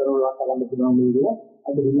කරගන්න පුළුවන් වලට ගන්න පුළුවන් මේක.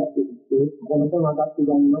 අද දෙයක් ඒ මොනකට මතක්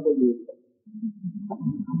ගන්නව පොඩි.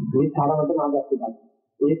 මේ තරමට මාදක් ගන්න.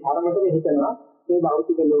 ඒ තරමට හිතනවා මේ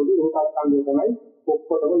භෞතික ලෝකේ රූපස්කන්ධය තමයි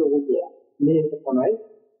ඔක්කොටම ලෝකය කියලා. මේක තමයි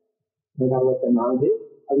මෙදවස්නාගේ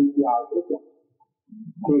අවිද්‍යාව කියන්නේ.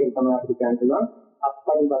 මේක තමයි අපි කියන්නේ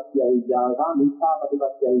අපරිපත්‍ය අවිද්‍යාව සහ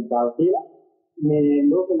මිත්‍යාපරිපත්‍ය අවිද්‍යාව කියලා. මේ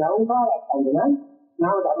ලෝක නෞකාරයක් අඳුනන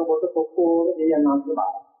නාම ධර්ම කොට ඔක්කොම දෙයයන්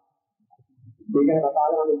අන්තභාගය. මේකන කතා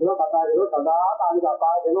කරන්නේ කතා කරලා සදා කාලික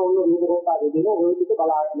අපාය දෙන ඔන්න රූප කොට දෙන ඔය ටික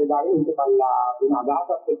බලාගෙන ඉඳාගෙන ඉඳපල්ලා වෙන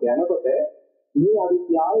අදහසක් යනකොට මේ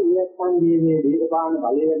අවිද්‍යාව ඉයත්සංගීමේ දීපාන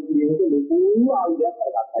බලය වැඩි වීමේ ලොකු ආයුධයක්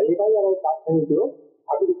කරගත්තා. ඒකයි අර සත්‍යනිකෝ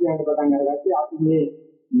අපිට කියන්න පටන් අරගත්තේ අපි මේ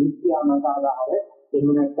මිත්‍යා මතාදාහය එහෙම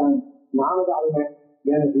නැත්නම් නාම ධර්ම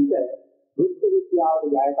ගැන විතර දුක්ඛ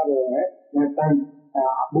විද්‍යාවට ජය කරගෙන නැත්නම්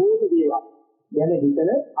අභූත දේවල් ගැන විතර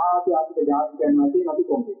ආධ්‍යාත්මික ජාති කරනවා අපි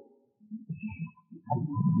කොහොමද?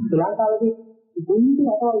 ශ්‍රාන්තාවදී දුන්ති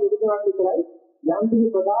අතවල දෙකක් විතරයි යම් කිසි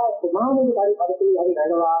ප්‍රමාණයක පරිපරිතී හරි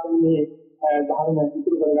නඩවාන්නේ ධර්ම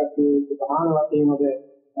ඉතුරු කරගත්තේ ප්‍රධාන වශයෙන්මද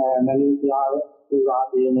මැලේසියාව ඒ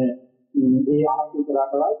වාදයේන ඒ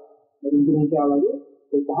ආර්ථිකරකවල ඉන්දුනීසියාවගේ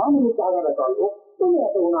ඒ ධර්ම උත්සාහකරකවල ඔක්කොම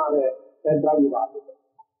යට උනාවේ ද්‍රව්‍ය වාදය.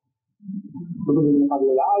 බුදු දින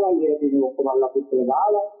කල්ලාලා ඉරදී ඔක්කොම ලපිටලා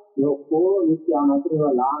දාලා ඔක්කොම විද්‍යානතරව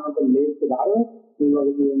ලානක ලේඛ ධර්ම මේ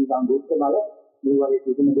වගේ කියන සම්බුද්ධ බල මේ වගේ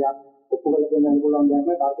කිසිම දෙයක් ඔක්කොම කියන්න පුළුවන් දෙයක්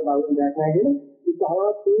නෑ තාර්ක දාගෙන දෙයක් නෑ කියන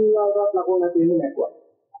ඉස්සහවත් තීව්‍රතාවක් ලකුණ තියෙන්නේ නැකුවා.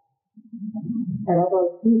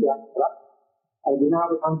 ඒකට කීයක් අර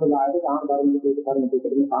දිනාව සම්ප්‍රදායට සාම ධර්ම දෙක කරන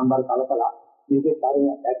දෙකකින් සාම්බාර කලකලා මේකේ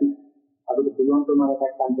කාර්යයක් ඇති අපිට පුළුවන් ප්‍රමාණයක්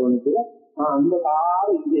ගන්න ඕනේ කියලා අන්ධකාර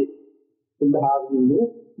ඉන්නේ සුද්ධාගමනේ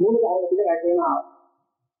මූල ධර්ම ටික රැකගෙන ආවා.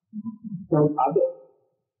 අද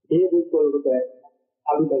ඒ දුක්වලට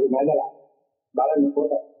අභිදේ නැදලා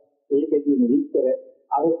බලනකොට ඒකේ විස්තර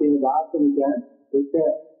අර තියෙන දාර්ශනිකයන් එක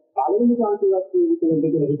පළවෙනි කාන්තියක් කියන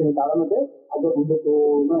දෙක හිතන තරමට අද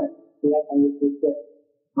බුද්ධතෝම එයා සංයුක්ත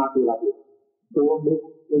මාතෘකාවක්. ඕබ්බේ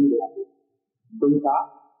එන්නේ. තුන්සා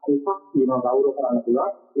එකක් තියෙනවා ගෞරව කරන්න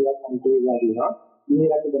පුළුවන් ඒවත් අන්තිමලා දිනවා මේ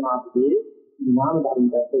රැකගෙන ආපදී නාම ධර්ම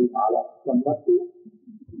දැක්කේ කාලා සම්පත්තිය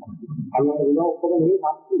අල්ලගෙන ඉන්න ඔක්කොම මේ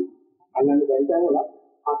ශක්තිය අල්ලන්නේ බැරි තැනවල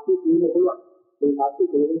ශක්තිය තියෙන්න පුළුවන් මේ ශක්තිය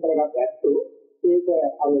තේරුම් කරගත්ත ඇත්තෝ ඒක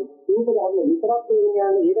අර රූප ධර්ම විතරක් තේරුම්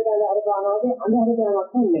ගන්න ඒකට අර ගන්නවාගේ අඳහර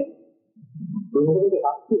ගන්නවක් නැහැ මොකද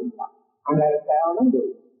ශක්තිය අඳහර ගන්නව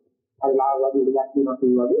නේද අර ලාවදී ඉලක්ක වෙනවා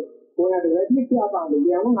වගේ කොහොමද වැඩි කියාපාන්න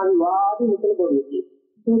කියනවා අනිවාර්යයෙන් මෙතන පොඩි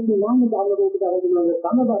ඒක නාම ධර්ම රූප ධර්ම වල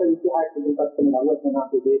සමබර විචාරයක් දෙකක් වෙන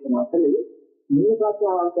අවස්ථාවක දේශනා කළේ මේ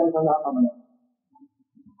ප්‍රශ්නාවන්තයන් සඳහා පමණයි.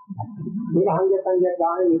 මේක හංගයක්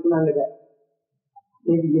ගානේ විකුණන්න බෑ.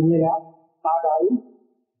 ඒක ගෙනියලා සාදායි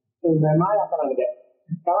මමයි අපරන්න බෑ.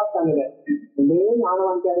 තවත් ගන්න බෑ. මේ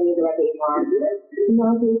ඥානවන්තයන් මේක වැටෙනවා කියන්නේ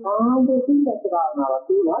ඉන්නාගේ ආන්දෝ සිද්ධ කරනවාක්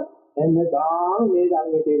තියෙනවා. එන්නදා මේ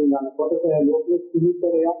ධර්මයේ තේරුම් ගන්න කොටස ලෝකෙ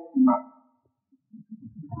පිළිතරයක් නෑ.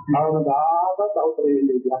 අවමදාක සෞතරේ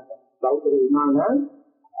වෙන්නේ විදිහට. සෞතරේ විමාන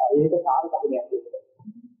ඒක සාර්ථකයක් වෙනවා.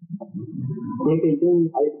 මේක ඉතින්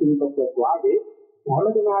අයිතිපත්යක් වාගේ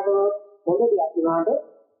මොළදනාට පොඩ දෙයක් වුණාට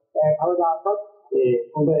කවදාකවත් ඒ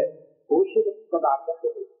හොඳ පෝෂක පදාර්ථයක්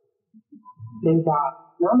නෙවෙයි. එනිසා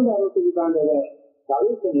නාම ධර්ම පිළිබඳව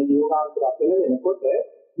ගෞරවණීය යෝගාවචර පෙළවෙනකොට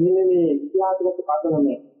මෙන්න මේ ඉතිහාසගත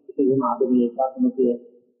පදනමේ ඉතින් ආගමී ඒකාත්මකයේ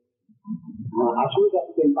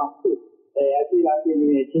අසුරයෙන් පස්සේ ඇතිලා තියෙන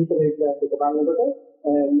මේ චින්තනයේ ප්‍රයත්න බලනකොට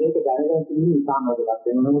මේක දැනගන්න තියෙන ඉතාමත්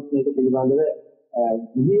වෙනවා. නමුත් මේක පිළිබඳව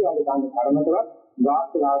ජීවිතය ගන්න කර්මතවත්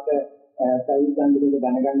වාස්තුලාට සයින්සන් දෙක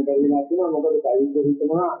දැනගන්න බැරි වෙනවා කියනවා. මොකද සයින්ස්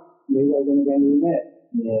හිතනවා මේක ඉගෙන ගැනීම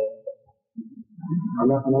මේ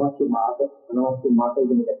අනවශ්‍ය මාත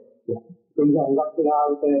ඉගෙන ගන්න. ඒක හුඟක්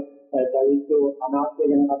වෙලාවට සයින්ස් අනාත්මය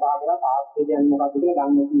ගැන කතා කරලා ආත්මය කියන්නේ මොකක්ද කියලා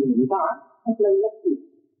ගන්න තියෙන නිසා අපිට ඉලක්කයි.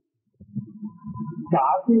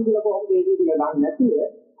 ආත්මය කියලා කොහොමද ඒක කියලා ගන්න නැතිව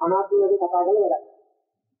අනාත්මය ගැන කතා කරලා වැඩක්.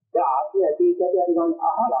 දැන් ආත්මය ඇති ඉච්ඡාදී අපි ගන්න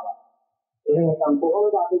අහලා එහෙම නැත්නම්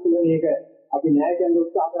කොහොමද අපි කියන්නේ මේක අපි න්‍යාය කරන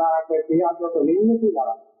උත්සාහ කරාට ක්‍රියාත්මක වෙන්නේ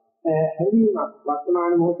කියලා. හැදීමක්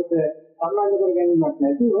වර්තමාන මොහොතට සම්බන්ධ කර ගැනීමක්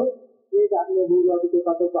නැතිව මේ ධර්ම දූරවතික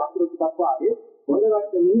පදක ආකෘතිකක් වාගේ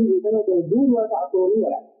මොනවත් නෙමෙයි විතර දූරවට අතෝරි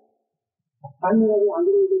වලයි. අනිවාර්යයෙන්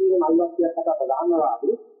අඳුරේ දෙවියන් මල්වක්තියක් අත ප්‍රදානවා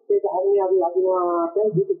වගේ ඒක හරියට අපි වදිනවාට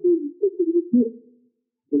දුක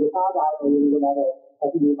ඒක සාධාරණ වෙනවාද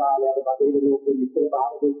අපි මේ කාලයට බටහිර ලෝකෙ විතර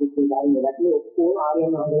භාරතයේ සිද්ධ ධර්ම දැක්කේ ඔක්කොම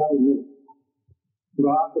ආර්යයන් වහන්සේලා ඉන්නේ.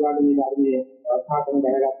 සුවාස්ත්‍රාදී ධර්මයේ අර්ථකථන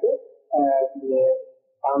දැනගත්තේ මේ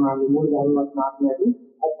සාමාන්‍ය මූල ධර්මවත් නාමයේදී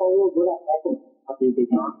අත්වෝ ගොඩක් අකුණු අපි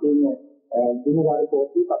කියන්නේ දිනවල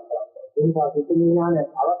පොත්පත් කරා. ඒ නිසා සිතේඥානය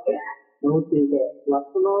අවශ්‍යයි. නමුත් ඒක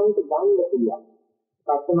වර්තමානයේ ගන්න පුළුවන්.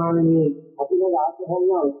 වර්තමානයේ අපිට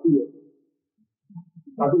ආත්මහානිය ඔස්සිය.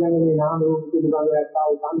 අපි ළඟ මේ නාම රූප පිළිබඳව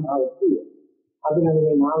ආව සංහාවක් තියෙනවා. අපි ළඟ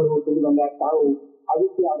මේ නාම රූප පිළිබඳව ආව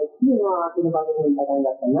අවිද්‍යාව තියෙනවා කියන බඳුන් පටන්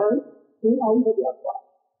ගන්නවා. මේ අවුරුද්දක් වගේ.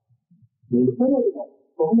 මේක තමයි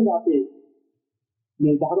කොහොමද අපි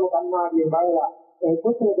මේ ධර්ම කන්නාගේ බලලා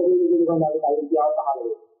කොතනද මේ පිළිබඳව අවිද්‍යාව පහළ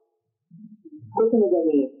වෙන්නේ? කොතනද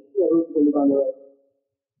මේ රූප පිළිබඳව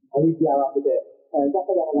අවිද්‍යාව අපිට දැක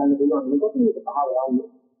ගන්න පුළුවන් කොතනද පහළ යන්නේ?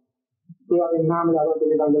 ඒ වගේ නාම ධර්ම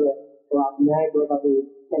පිළිබඳව න්‍යාය කරලා අපි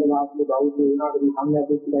කෙනාගේ බෞද්ධ වුණාට මේ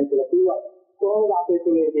සම්යද්දිස්යි කියලා කිව්වා. කොහොමද අපේ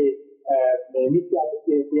තුලේ මේ මිත්‍යා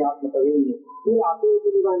දෘෂ්ටිය ක්‍රියාත්මක වෙන්නේ? මේ අපේ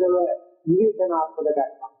පිළිබඳව නිවේදනාත්මක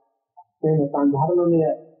ගන්නවා. මේ සංධර්මණය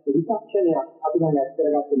විචක්ෂණය අපි දැන් ඇස්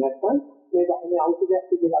කරගත්තේ නැත්නම් මේ ධර්මයේ ඖෂධයක්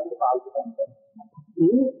විදිහට අපිට පාවිච්චි කරනවා.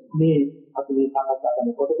 මේ අපි මේ සාකච්ඡා කරන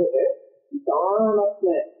කොටසට ඉතාමත්ම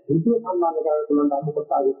විද්‍ය සම්බන්ධ කරගෙන පුළුවන් ධර්ම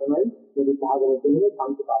කොටස ආදී තමයි මේ භාගවල තියෙන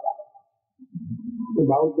සංස්කාරය. ඒ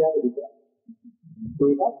බෞද්ධයාට විතරයි.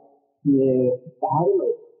 ඒකත් මේ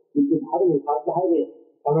ධර්මයේ විද්‍ය ධර්මයේ සත්‍යයේ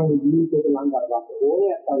තමයි ජීවිතේට ලං කරගන්න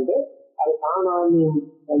ඕනේ නැත්නම් අර සාමාන්‍ය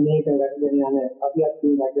මේක වැඩගෙන යන අපියක්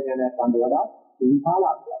කියන වැඩගෙන යන සම්බ වඩා විශාල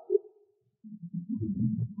අර්ථයක්.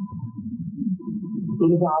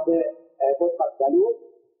 ඉතින්සාද පොත්පත් බැලුවොත්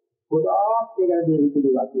ගොඩාක් ඒකදී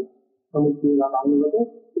විසඳුමක්. නමුත් මේවා අනුගත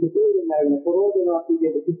ඉතින් මේ පරෝධනවා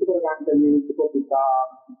කියන කිසි කර ගන්න මේ පොත්පත්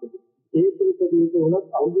ඒ පිළිපදීට උනත්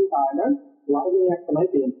අවුල් කාලයක් වර්ගයක් තමයි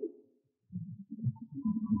තියෙන්නේ.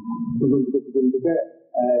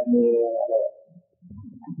 මේ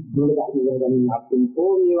මොනවාද කියන්නේ අපින්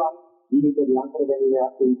පොවේවා ජීවිත ලංකර ගැනීම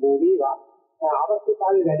අපින් පොවේවා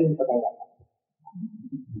අවශ්‍යතාවය වැඩි වෙන පටන් ගන්නවා.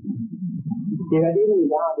 ඒ වැඩි වෙන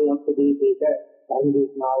නිසා අපි අපදේශයක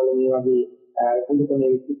සංදේශනාවල මේ වගේ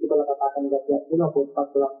කුඩුකමේ කිසිකල කතා කරන ගැටියක් වෙන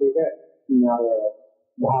පොත්පත් වලක් ඒක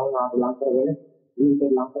භාවනාවට ලංකර වෙන ජීවිත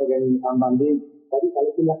ලංකර ගැනීම සම්බන්ධයෙන් වැඩි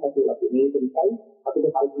කලකිරීමක් ඇති වෙලා තියෙනවා. ඒක නිසායි අපිට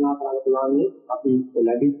කල්පනා කරන්න පුළුවන් අපි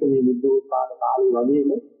ලැබිච්ච මේ බුද්ධෝත්පාද කාලේ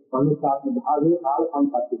වගේම මනුෂ්‍යාත්ම භාවයේ කාල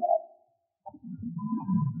සම්පත්තිය.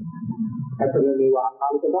 ඇත්තටම මේ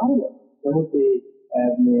වාකාලික ධර්ම. නමුත්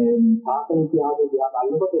මේ ආත්ම ඉතිහාසය දිහා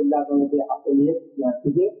බලනකොට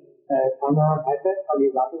 1940 සමාජයට අපි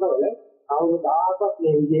වටවල අවුරුදාකත්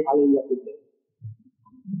මේ විදිහේ කලින් යන්නේ.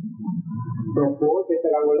 පොත්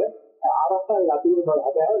එකගම් වල ආරක්ෂා ලැබුණ බව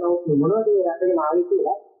හැබැයි නමුත් මොනවද මේ රැකගෙන ආවේ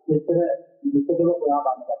කියලා මෙතර විස්තරව හොයා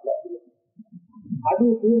ගන්න බැහැ. අද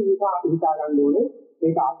මේ නිසා අපි හිතා ගන්න ඕනේ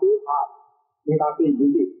මේක අපේ මේක අපේ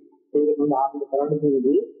ජීවිතේ ඒක සඳහා අපි කරන්න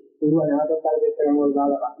තියෙන්නේ ඒව නැවතත් අර දෙකම වල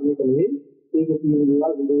දාලා මේක නෙවෙයි ඒක කියන දේවල්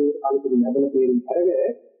හොඳේ අලුතින් නැදලා තේරුම්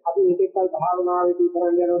අරගෙන අපි මේකත් භාවනාවේදී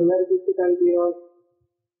කරන්න යනකොට වැරදිච්ච තැන් තියෙනවා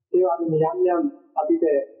ඒ වගේ යම් යම් අපිට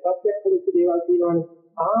ප්‍රත්‍යක්ෂ වෙච්ච දේවල් තියෙනවානේ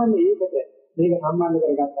ආනේ ඒකට මේක සම්බන්ධ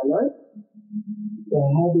කරගත්තා නම්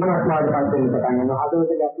මොහොතක් පටන් ගන්නවා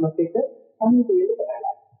හදවත ගැස්මත් එක්ක සම්මුත වෙන්න පටන්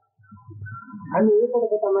ගන්නවා අනේ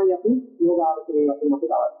ඒකට තමයි අපි යෝගාවචරයේ වශයෙන්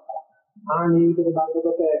අපිට අවශ්‍ය කරන්නේ ආනේ විදිහට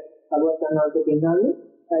බලනකොට සරුවචනාංශ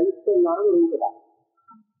කියන්නේ ඉස්සල්ලාම රූපයක්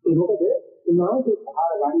ඒ මොකද උනාසේ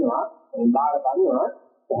සහාර ගන්නවා බාර ගන්නවා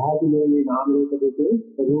සාහිතියේ නාම රූප දෙකේ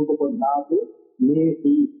රූප කොටාසේ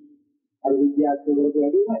මේටි අර විද්‍යාත්මක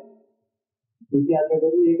වැඩිමයි විද්‍යාත්මක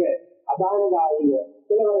මේක අදානගාරීව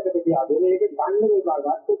කෙලවරකට කියා දෙන එක ගන්න මේවා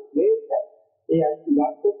ගත්තොත් මේක ඒ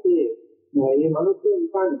ගත්තොත් මේ මිනිස්සු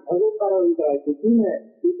නිකන් හදෝතර විතරයි කිසිම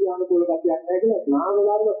විද්‍යානුකූල කතියක් නැහැ කියලා නාම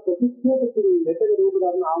ධර්ම ප්‍රතික්ෂේප කිරීම මෙතන රූප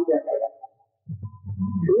ධර්ම ආම්දයක් කරගත්තා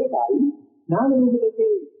ඒකයි නාම රූප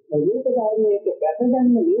දෙකේ රූප ධර්මයක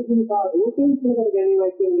ගැටගන්න ලේසිනිකා රූපයෙන් කර ගැනීම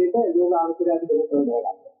කියන එක යෝගාවචරයට දෙකම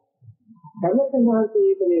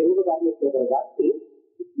කර්මසංහාසයේ රූප ධර්මයක් කරගත්තේ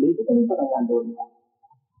මේකෙන් පටන් ගන්න ඕනේ.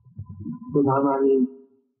 සාමාන්‍යයෙන්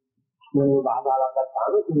මොන බාධාවක්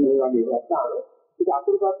ගන්නාද මේ වගේ වස්තාන ඒක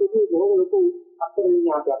අකුරුපත්යේ බොහෝ ලොකු අක්ෂර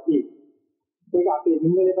විඤ්ඤාණයක් තියෙනවා. ඒක අපේ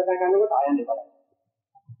සිංහලේ පටන් ගන්නකොට ආයන්නේ පටන්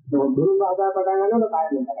ගන්නවා. දුරු භාෂාව පටන් ගන්නකොට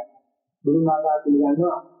ආයන්නේ පටන් ගන්නවා. දුරු භාෂාව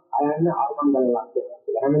පිළිගන්නවා ආයන්න ආරම්භය වාක්‍යය.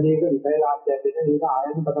 හැම දෙයක විෂය වාක්‍යයක් දෙන නිසා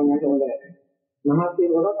ආයන්න පටන් ගන්න ඕනේ. නමත්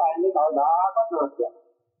කියනකොට ආයන්නේ කවදාකවත් නැවතියි.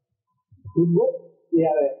 ඉබ්බෝ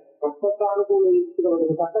ඊයර ප්‍රස්තානුකූල ඉස්තිකවලට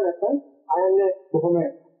ගත්ත නැත්නම් ආයන්නේ කොහොම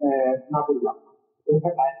නාපුරුලා. ඒකට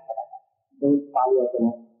ආයන්න පටන් ගන්නවා. ඒ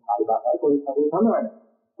කාලයකම ආවිකාරය කොයි සමේ සමානයි.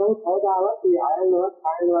 ඒ කවදාවත් මේ ආයන්නවත්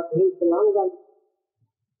නෙවෙයි ඉස්ලාම් ගන්න.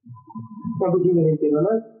 සබුදිනේ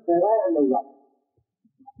කියනවා සරයන්නවා.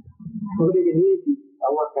 මොකදගේ නීති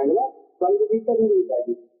අවුවක් කරලා සල්ලි පිටට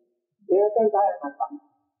දෙන්නයි. ඒකෙන් කායයක් නැත්නම්.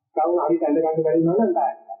 කවුරු හරි දැඳ ගන්න බැරි නෝනම්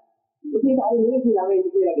කායයක්. ඉතින් ආයෙ නීති ළමයි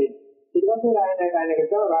කියලා දෙන්න. ඊට පස්සේ රායනය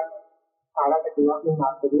කායනකට ආලක කිව්වක්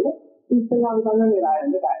මාත්‍රිය ඉස්ලාම් ගන්න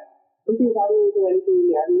රායනද කායය. ඉතින් කාර්යයේ වැඩි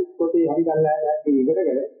තියෙන්නේ හරි කොටේ හරි ගල්ලා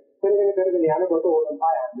කරගෙන යනකොට ඕන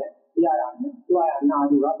පායන්නේ තියා යන්න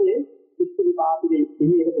ආදි වශයෙන් ඉස්තිරි පාපිලේ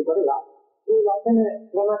ඉහියකට කරලා ඒ වචන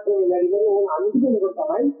ක්‍රමයෙන් වැඩි කරන ඕන අනිතිකනකොට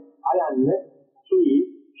තමයි ආයන්න සී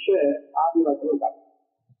ෂ ආදි වචන උගත්.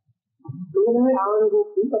 ඒක තමයි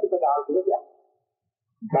ආනුභූති ප්‍රතිපදාව කියලා කියන්නේ.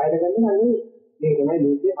 කායද ගන්නේ මේ තමයි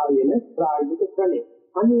ලෝකයේ හරියන ප්‍රායෝගික ක්‍රමය.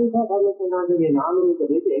 අනේක භවතුනාගේ නාම රූප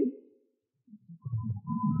දෙකෙන්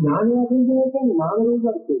ඥානයෙන් කියන්නේ නාම රූප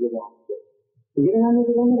දෙකක්. ඉගෙන ගන්න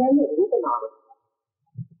තියෙන්නේ රූප නාම.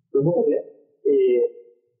 ඒ මොකද ඒ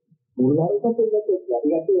මුලවරකට ඉන්නකෝ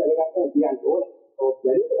යටිගatti වැඩගත්තා කියන්නේ ඕනේ. ඔය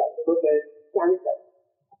වැඩිපුරට කියන්නේ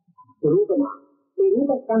රූප නාම. ඒ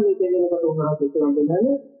රූප ස්කන්ධය කියනකොට උන්වහන්සේ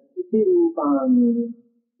කියන්නේ ඉති රූපානි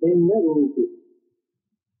එන්න රූපේ.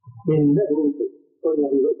 එන්න රූපේ. ඔය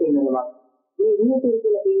රූපේනවා. මේ රූපේ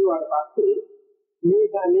කියලා කියනවාට පස්සේ මේ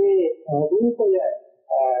ගන්නේ රූපය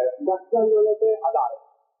දක්වන වලට අදාළයි.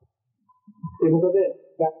 ඒ මොකද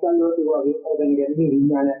දක්වන වලට වගේ හදන ගැනීම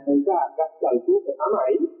විඥානයක් නිසා දක්වල් රූප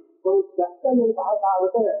තමයි කොහොමද දක්වන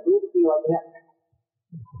භාෂාවට රූප කියවන්නේ.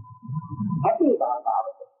 අපේ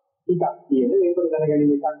භාෂාවට ටිකක් කියන ඒකට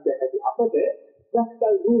දැනගැනීමේ ශක්තියක් ඇති. අපිට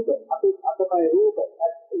දක්වල් රූප අපේ අතපය රූප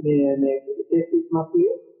මේ ඒකත්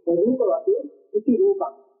මාත්‍රිය රූප වශයෙන් ඉති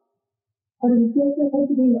රූපක්. අර විද්‍යාවේ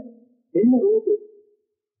හරියට දෙන්න. එන්න රූපේ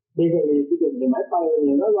මේක ඒ පිටුමයි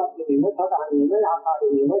පළවෙනිම වාක්‍යෙම සතහනෙම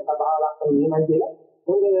ආකාරයෙම සබහාලක්ෂණ මෙහෙමයි කියලා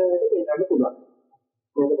හොඳට කියන්න පුළුවන්.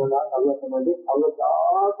 ඒක තමයි අවුල තමයි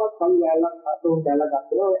අවුලතාවක සංයලක් අතෝ දැලක්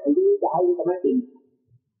අතෝ එදි 10 තමයි තියෙන්නේ.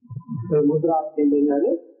 ඒ මුද්‍රා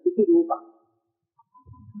දෙන්නේ ඉති රූපක්.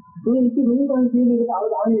 මේ ඉති රූපයන් කියන එකට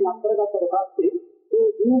අවධානය ලක් කරගත්තට පස්සේ ඒ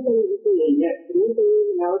රූපයේ විශේෂය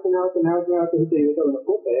රූපයේ නැවත හිතේ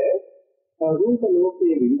යොදවනකොට රූප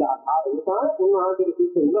ලෝකයේ විවිධ ආකාර නිසා උන්වහන්සේට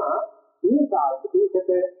සිද්ධ වුණා මේ සාහිත්‍යයකට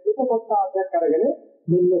එක කොටසක් කරගෙන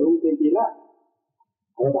මෙන්න රූපේ කියලා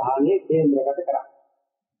අවධානයේ කේන්ද්‍රගත කරා.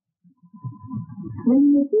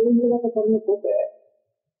 මෙන්න කේන්ද්‍රගත කරනකොට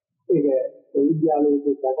ඒක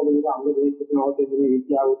විද්‍යාලයේ දැකපු අංග දෙකක් නවතින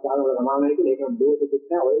විද්‍යාව උත්සාහ වල සමානයි කියලා ඒක දෝෂෙත්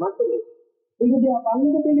නැහැ ඔය මට්ටමේ. ඒක දිහා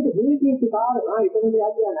බලනකොට ඒකට හේතුක කාරණා එකම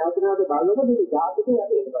දෙයක් නැවත නැවත බලනකොට මේක ජාතික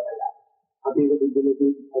යටේට බලනවා. අපි ඒක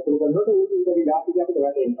බුද්ධලෝකයේ අතුරු කරනකොට ඒකේ ජාතික යටේට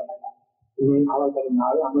වැටෙන්න බලනවා. මේ අවල්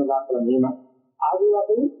කරනාවේ අනුලාප කළ මේම ආදී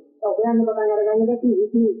වශයෙන් ඔයයන් පටන් අරගන්නකොට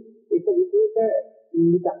ඉති එක විදිහට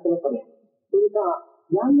විචක්ෂණ කරනවා. ඒ නිසා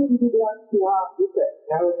යම් විදිහක් තියා විත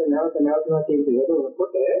නැවත වශයෙන්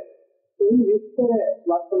කියනකොට ඒ විස්තර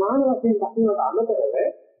වර්තමාන වශයෙන් දක්වන අමතරව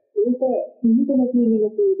ඒක පිළිතන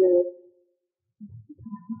කියන්නේ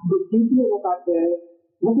දුක්ඛිතේ මොකක්ද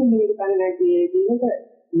මොකද මේක තන නැති කියනක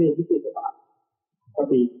මේ විශේෂ පාඩම.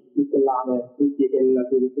 අපි ඉස්ලාම විද්‍ය කියලා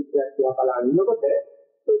පිළිතුරක් කියලා බලනකොට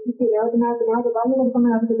ඒ කිසි නැවත බලනකොට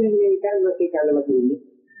තමයි අපිට මේ කැලලක් කියලා තියෙන්නේ.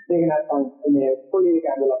 ඒක නැත්නම් මේ පොලිස්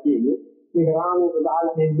කැලලක් තියෙන්නේ. මේක රාමුව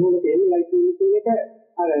දාලා මේ දුරට එල්ලයි කියන එක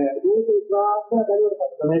අර දුරට විශ්වාසය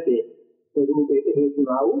බැලුවට තමයි තියෙන්නේ. ඒ දුරට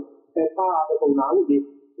හේතුනා වූ සපාදකුණා වූ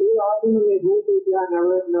ඒ ආදින මේ දුරට තියා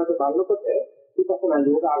නැවත බලනකොට විපස්සනා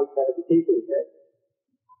යෝග ආවිස්කාර විශේෂිත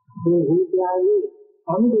මේ භූතයන්ගේ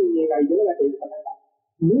සමුදේ එකයි කියලා වැටෙන්න පටන් ගන්නවා.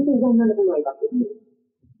 මේක උගන්වන්න පුළුවන් එකක් නෙමෙයි.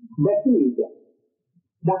 දැක්කේ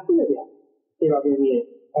දක්ෂිනද ඒ වගේ මේ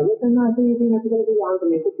අවසනාසයේ තියෙන අපිට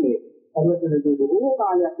යාන්ත්‍රණයකුත් නෙවෙයි. අවසනදී බොහෝ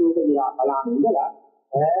කාලයක් ලෝක දිහා බලන ඉඳලා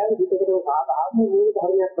ඈ පිටකටම සාධාරණ මූල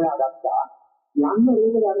ධර්මයක් හොයාගත්තා. යන්න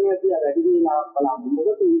රූප ධර්මයක් කියලා වැඩි වේලාවක් බලන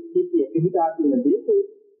මොකද මේ සිද්ධිය පිටා කියන දේ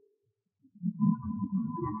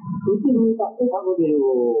ඉතිරූපත්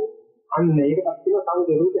සමුදේවෝ අන්න ඒකටත් තියෙන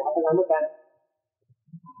සමුදේ රූපේ හට ගන්න තැන.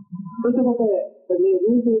 එතකොට මේ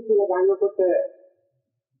රූපේ කියලා ගන්නකොට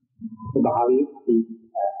ස්වභාවයෙන්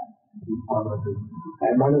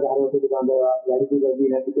මන ධර්ම පිළිබඳව වැඩි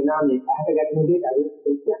නැති කෙනා මේ ඇහැට ගැටෙන දෙයට අයිති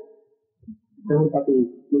වෙච්ච. නමුත් අපි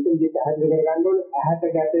මෙතනදී පැහැදිලි කර ගන්න ඕනේ ඇහැට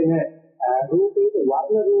ගැටෙන රූපේ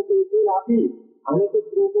වර්ණ රූපේ කියලා අපි අනිත්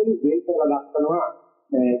රූපෙලි වෙන් කරලා දක්වනවා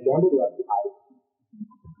ගැඹුරුවක් ආයි.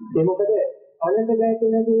 ඒ මොකද අනන්ත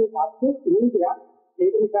ගැටෙනදී සත්‍ය රූපයක්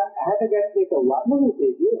ඒක නිසා ඇහැට ගැටෙන එක වර්ණ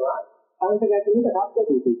රූපේ කියනවා අනන්ත ගැටෙන එක ශබ්ද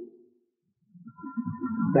රූපේ.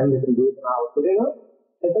 දැන් මෙතන දේශනාව උදේන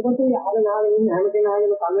එතකොට මේ අහනාගෙන ඉන්න හැම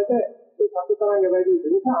කෙනාගේම කනට ඒ සතු තරංග වැඩි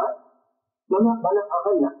නිසා මම බල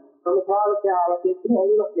අහන්න මම ශ්‍රාවකයාට කියන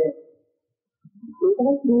හැඟීමක් නෑ.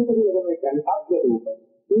 ඒකත් රූප කියලා කියන්නේ ශබ්ද රූප.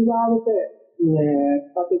 ඊගාවට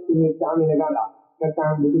සතියේ සාමින ගන්න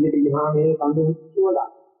නැත්නම් බුදු දෙවි ගහා මේ සම්බුත් කියලා.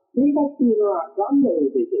 මේකත් කියනවා ගම්ම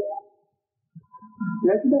රූපේ කියලා.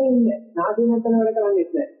 නැත්නම් ඉන්නේ නාදිනතන වල කරන්නේ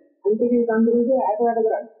නැහැ. අන්තිකේ සම්බුදේ ඇට වැඩ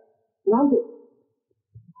කරන්නේ. නාදේ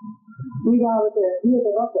ඊගාවට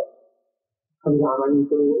ඊටවත්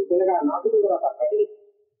සම්මානිතෝ ඉතලක නාටක කරක් ඇති.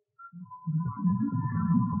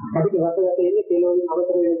 අපිට රසයට එන්නේ කෙලෝලින්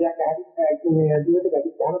අවතර වෙන දෙයක් මේ ඇතුළට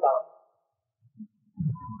ගැටිච්චාම තමයි.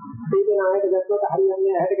 ඒක නායක දැක්වට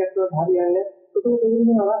හරියන්නේ ඇහැට ගැටුවත් හරියන්නේ ඒක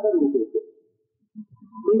දෙන්නේ අවශ්‍ය රූපෙක.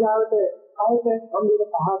 ඊගාවට කවුද සම්බුද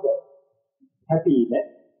පහද ඇතිද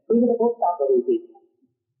ඒකට පොත් අපරේදී.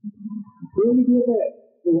 මේ විදිහට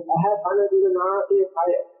ඇහැ කන දිව නාසය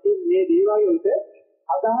කය මේ දේවල් වලට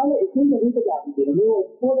අදාළ එකම රූප જાති දෙන මේ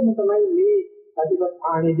ඔක්කොම තමයි මේ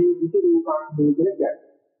ප්‍රතිපත්තානේදී ඉති රූපාන් දෙකක් ගන්න.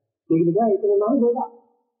 ඒක නිසා ඒක නම් ගොඩක්.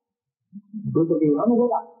 රූප කියනම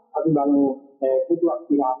ගොඩක්. අපි බලමු පුදුක්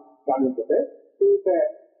කියලා ගන්නකොට ඒක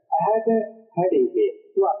ඇහැට හැදෙන්නේ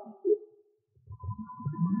තුවක්.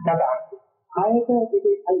 කතා. ආයත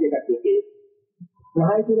දෙකේ අයියකට එකේ.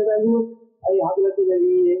 නැහැ කියලා බැලුවොත් අයි හදලා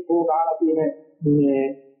තියෙන්නේ ඕකාලා තියෙන මේ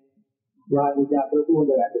වාදිත අපරතුමද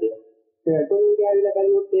වැඩේ. ඒ තොරේ ගෑවිලා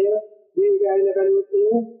බැලුවොත් මේ ගෑවිලා බැලුවොත්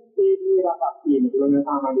මේ රසක් තියෙන දුරන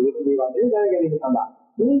සාමාන්‍ය දේවල් දැනගැනීම සඳහා.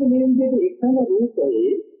 මේක මේ විදිහට එකම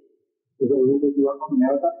රූපයේ ඒක රූපේ කියවම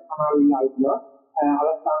නැවතත් සමාවිලා ඉන්නවා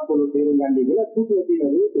අවස්ථාන්කෝල තේරුම් ගන්න කියලා සුඛය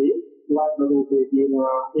තියෙන රූපේ වාස්න රූපේ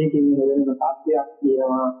කියනවා ඒකෙන් වෙනම සත්‍යයක්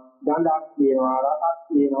කියනවා ගඳක් කියනවා රසක්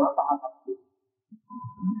කියනවා පහසක් කියනවා.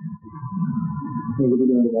 මේක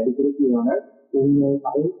පිළිබඳව වැඩි කර කියනවා උන්නේ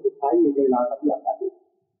කයි එක වෙලාවකට යනවා.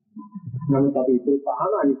 නමුත් අපි ඒක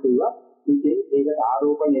පහම අනිත්‍යව ඉතින් ඒකට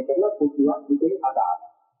ආරෝපණය කරලා කුතුහලයක් ඉතින් අදාළ.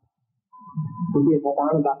 කුතුහල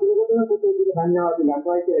සතාන දකින්නකොට කුතුහල සංඥාවක්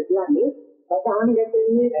ලංකාවේ කියලා කියන්නේ සතාන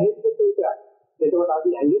ගැටෙන්නේ ඇහිත් විතරයි. ඒකෝට අපි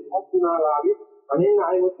ඇහිත් හස්ුණා වාගේ අනේ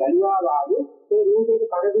ආයෙත් බැලුවා වාගේ ඒ රූපේට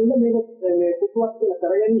කඩ දෙන්න මේක මේ කුතුහලයක් කියලා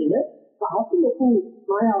කරගැනීම සහසු ලොකු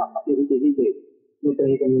මායාවක් අපේ හිතේ. මෙතන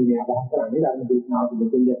ඒක මේ අදහස් කරන්නේ ධර්ම දේශනාවක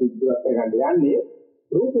දෙකෙන් අපි ඉස්සරහට ගන්න යන්නේ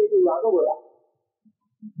රූපේ කියවම ගොඩක්.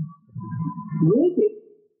 මේකේ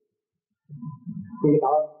තවත්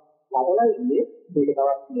ලබනයින්නේ මේක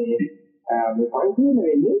තවත් මේ සංකීර්ණ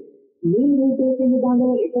වෙන්නේ මේ රූපයේ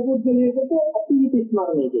පිළිබඳව එක පුද්ගලයකට අතීත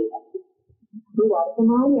ස්මරණය කියලා. මේ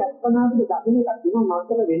වර්තමානයේ අත්පනාදික දකින්න එකක් තියෙනවා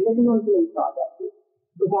මාතර වෙන්න පුළුවන් කියලා විශ්වාසයක්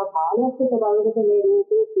තියෙනවා. ඒක කාලයක් එක්ක බලනකොට මේ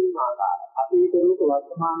රූපේ සීමාකාර. අතීත රූප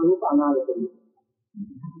වර්තමාන රූප අනාගත රූප.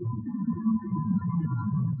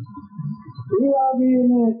 ඒ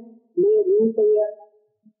වගේම මේ රූපය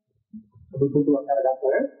පුදුවක්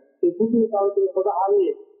කරගත්තම ඒ පුදුවේ තවදී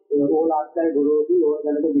පොඩාවේ ඕලාස්තයි ගුරුදී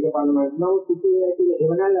ඕනකට දිගපන්නනවා නෝ පුදුවේ ඇතුලේ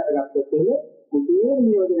එවනල් අරගත්තොත් එන්නේ පුදුවේ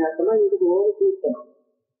නියෝජනය තමයි ඒක බොහොම සූක්ෂමයි.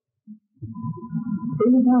 ඒ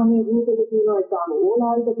නිසා මේ රූපෙක තියෙන ඉතාම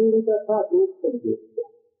ඕලාරික දීර්ඝ සහ සූක්ෂම දෙයක්.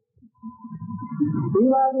 ඒ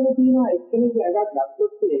වගේම තියෙන එක්කෙනෙක් අගක්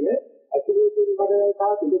ගත්තොත් එන්නේ ඇතුලේ තියෙන බඩවල සහ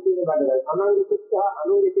පිට තියෙන බඩවල සමානික සහ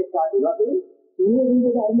අනුනික සහ ඉවතේ මේ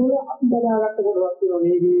විදිහට අරමුණ අපි බදාගත්ත කොටස් තියෙනවා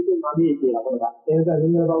මේ ජීවිතේ මගේ කියලා කොටස්. ඒ නිසා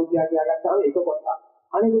සිංහල බෞද්ධයා කියාගත්තාම එක කොටස්.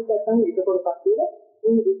 අනිත් පැත්තෙන් එක කොටසක් තියෙනවා.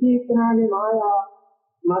 මේ විචේතනාවේ මායා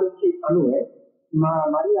මාර්ගී අනුවේ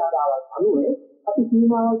මරියාදාවක් අනුවේ අපි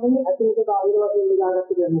සීමාවල් කියන්නේ ඇතුළත බාහිර වශයෙන් බෙදාගත්ත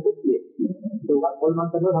දෙයක් නෙවෙයි. ඒකත් කොල්මන්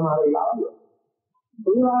කරන සමහර වෙලාවල්.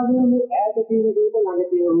 ඒ වගේම මේ ඈත තියෙන දීප ළඟ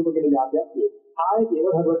තියෙන රූප කියන જાතියක් තියෙනවා. ආයේ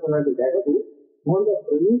තියෙන භගවතුන්ගේ දැකපු මොඳ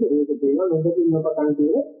ප්‍රණීත රූප තියෙනවා නොදකින් නොපතන්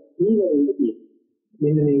කියන ඊළඟට තියෙනවා.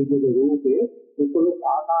 මෙන්න මේ විදිහේ රූපේ උපලෝක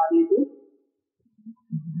ආකාරයේ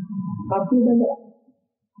අපිදඳ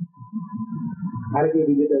හරියට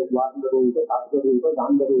විදිහට වාස්තු රූප, අස්ස රූප,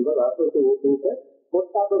 ගන්ධ රූප, රස රූප,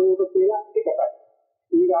 පොට්ටබ රූප කියලා එකයි.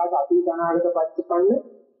 ඊගාට අතීත අනාගත පච්චපන්න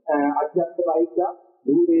අධ්‍යාත්ම බහිද්ද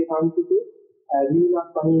දුරේ සම්පිතේ දීනක්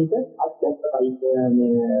සමීප අධ්‍යාත්ම බහිද්ද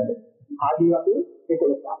ආදී වශයෙන්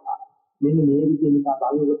 11 ආකාරයි. මෙන්න මේ විදිහට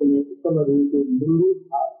බලනකොට මේ උත්තම රූපේ මුළු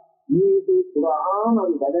මේ පුරාම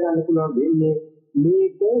අපි වැඩ ගන්න පුළුවන් වෙන්නේ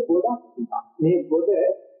මේක ගොඩක් එකක්. මේ ගොඩ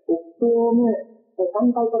ඔක්කොම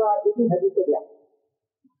සංකල්ප රාජ්‍යයෙන් හැදිච්ච දෙයක්.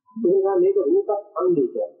 ඒ නිසා මේක රූප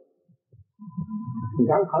සංදේශයක්.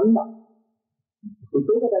 නිකන් කන්දක්.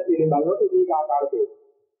 ඒකකට ඇතුලේ බලනකොට මේක ආකාරයේ.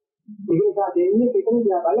 ඒක නිසා දෙන්නේ එකම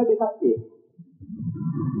දිහා බලලා දෙකක් තියෙනවා.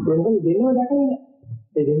 එතකොට දෙන්නව දැකලා නෑ.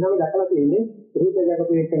 ඒ දෙන්නම දැකලා තියෙන්නේ රූප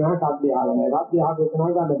දැකපු එකනා සද්ද ආවම නෑ. සද්ද ආපු එකනා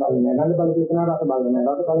ගඳ බලන්නේ නෑ. ගඳ බලපු එකනා රස බලන්නේ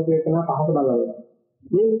නෑ. රස බලපු එකනා පහස බලන්නේ.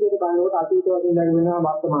 මේ විදිහට බලනකොට අතීත වශයෙන් දැකගෙන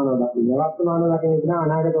වර්තමානව දකින්න. වර්තමානව දකින එක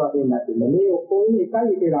අනාගත වශයෙන් දකින්න. මේ ඔක්කොම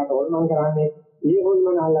එකයි කියලාට ඕනනම් කරන්නේ මේ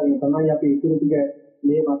හොල්මන අල්ලගෙන තමයි අපි ඉතුරු ටික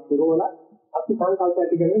මේවත් පුරවලා අපි සංකල්ප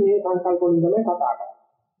ඇති කරගෙන මේ සංකල්ප වලින් තමයි කතා කරන්නේ.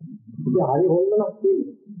 ඉතින් හරි හොල්මනක්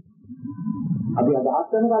තියෙනවා. අපි අදහස්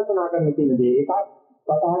කරන කල්පනා කරන තියෙන දේ එකක්,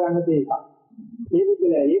 කතා ගන්න දේ එකක්. මේ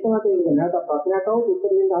විදිහට ඒකමත එනක නැවත ප්‍රශ්නයක් આવුත්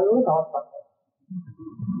උත්තර දෙන්න හදනකොට තවත් ප්‍රශ්නයක්.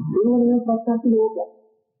 ඒ වගේම ප්‍රශ්නක් ලෝකයක්.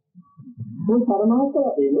 මොන පරමාර්ථ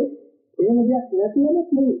වශයෙන් එහෙම දෙයක් නැති වෙනත්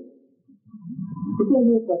නෙවෙයි. ඉතින්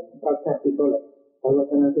මේ ප්‍රශ්නක් තිබුණා.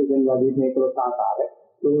 අවලෝකනයේ දෙන ලැබී මේ කළ ආකාරය,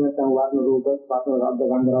 එන්නතම් වර්ණ රූප, ස්පර්ශ, ශබ්ද,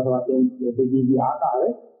 ගන්ධ, රස වශයෙන් දෙවිදී ආකාරය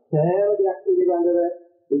සෑම දෙයක් පිළිබඳව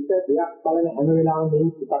එක දෙයක් බලන හැම වෙලාවෙම මේ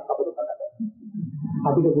එකක් අපිට කරගන්න.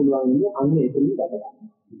 අපිට පුළුවන් ඉන්නේ අන්න එතනින් ගන්න.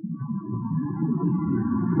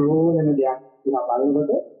 ඕනම දෙයක් දිහා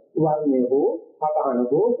බලනකොට වර්ණය හෝ සතහන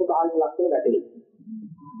හෝ සුභාග ලක්ෂණ වැටේ.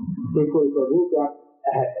 ඒක රූපයක්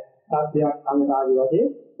ඇහැට, සද්දයක් අංගාදී වශයෙන්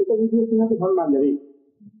එක විදිහකට සම්බන්ධ වෙයි.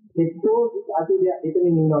 එක්කෝ අතීතයේ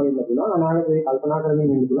හිතමින් ඉන්නවා වෙන්න පුළුවන්, අනාගතේ කල්පනා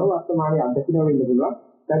කරමින් ඉන්න පුළුවන්, වර්තමානයේ අත්දකින්න වෙන්න පුළුවන්,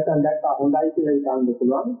 නැත්නම් දැක්කා හොඳයි කියලා හිතන්න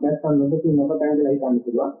පුළුවන්, නැත්නම් නොදකින් නොපතන් කියලා හිතන්න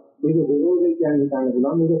පුළුවන්, මේක හොරෝදේ කියන්නේ හිතන්න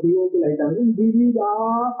පුළුවන්, මේක සියෝ කියලා හිතන්න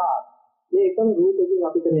විවිධාකාර. මේ එකම රූපකින්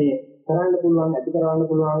අපිට මේ කරන්න පුළුවන්, ඇති කරවන්න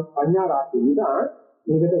පුළුවන් පඤ්ඤා රාශිය නිසා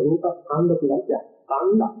මේකට රූප ස්කන්ධ කියලා කියනවා.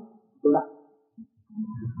 ස්කන්ධ ගොඩක්.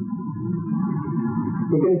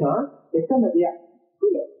 ඒක නිසා එකම දෙයක්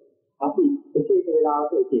තුල අපි එක එක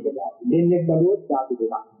වෙලාවක එක එක දාපු. දෙන්නේ බලුවොත් දාපු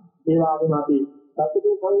දෙකක්. ඒ වගේම අපි සතුටු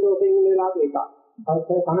සන්තෝෂයෙන් ඉන්න වෙලාවක එකක්.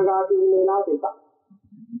 කනගාටු වෙන වෙලාවක එකක්.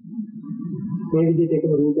 මේ විදිහට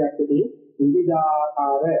එකම රූපයක් ඇති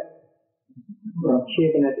විවිධාකාර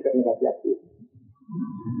ප්‍රක්ෂේපණ ඇති කරන ගැටයක් තියෙනවා.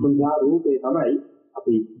 මුලා රූපේ තමයි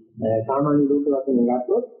අපි සාමාන්‍ය රූප වශයෙන්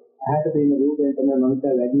ගත්තොත් ඇහැට පේන රූපයෙන් තමයි මනස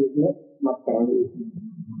වැඩි වෙන්නේ මත් කරන්නේ.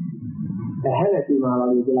 ඇහැ නැතිනවා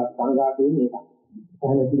වගේ කියලා සංඝාත වෙන්නේ ඒක.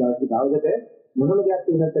 ඇහැ නැතිලා දවසට මොනම දෙයක්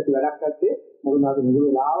වෙනත් ඇති වැඩක් නැත්තේ මොකද අපි මුළු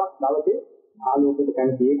වෙලාවක් දවසේ ආලෝකයට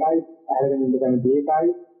කැමති ඒකයි ඇහැගෙන ඉන්න කැමති ඒකයි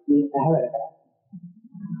මේ ඇහැ වැඩ කරන්නේ.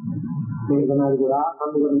 මේ ගණන් ගොඩාක්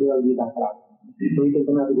හම්බ කරන දේවල් විතර කරන්නේ. ඒක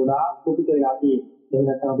තමයි ගොඩාක් කුපිත වෙලා තියෙන්නේ. එහෙම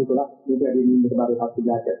නැත්නම් අපි ගොඩක් මේක වැඩි වෙනින් ඉන්න බාරේ සත්‍යයක්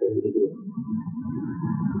ඇත්තේ.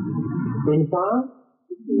 ඒ නිසා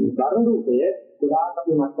වර්ණ රූපය ගොඩාක්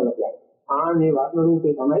අපි මත් කරලා ආනේ වර්ණ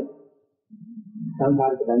රූපේ තමයි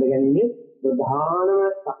සංකාරික බඳගැනීමේ ප්‍රධානම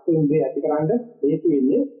ශක්තිය ඇතිකරන්න හේතු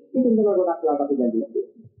වෙන්නේ ඉතින් තමයි ගොඩක් ලාට අපි බැඳිලා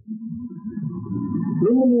තියෙන්නේ.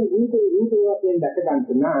 මෙන්න මේ රූපේ වශයෙන් දැක ගන්න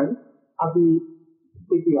නම් අපි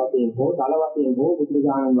ඉති වශයෙන් හෝ දල වශයෙන් හෝ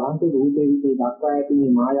බුදුරජාණන් වහන්සේ රූපේ විසේ දක්වා ඇති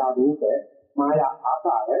මේ මායා රූප මායා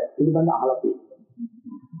ආකාර පිළිබඳ අහලා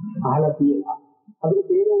තියෙනවා. අපිට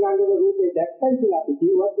තේරුම් ගන්න රූපේ දැක්කයි කියලා අපි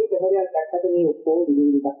කිව්වත් ඒක හරියට දැක්කට මේ ඔක්කොම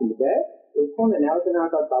විවිධ දකින්නද ඒකම නැවත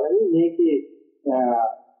නැවතත් බලමින් මේකේ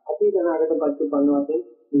අතීතනාගත පච්චපන්න වශයෙන්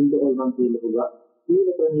ඉන්දෝල්මන් කියන පුළුවන්. සීල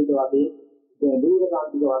ප්‍රණීත වශයෙන්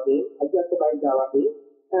දූරකාන්තික වශයෙන් අධ්‍යාත්ම බයිදා වශයෙන්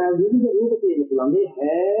විවිධ රූප තියෙන පුළුවන්. මේ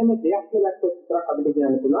හැම දෙයක්ම දැක්කොත් විතරක් අපිට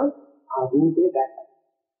කියන්න පුළුවන් ආ රූපේ දැක්කා.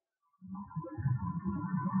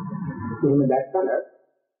 එහෙම දැක්කම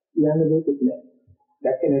කියන්න දෙයක් නැහැ.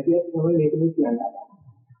 දැක්ක නැතිවත් තමයි මේක මේ කියන්නේ.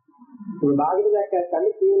 ඒ භාගිත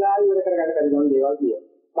දැක්කත් කියලා ඉවර කරගන්න බැරි ගමන් දේවල්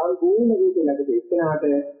කියනවා. සම්පූර්ණ රූපේ නැති එක්කනට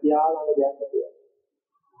යාළඟ දෙයක් නැතිව.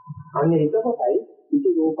 අන්න ඒකකොටයි ඉති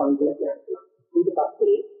රූපං කියලා කියන්නේ. ඊට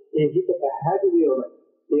පස්සේ ඒ හිත පැහැදිලිවම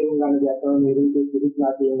තේරුම් ගන්න දෙයක් තමයි මේ රූපේ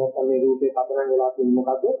පිළිස්ලා තියෙනවා මේ රූපේ පතරන් වෙලා තියෙන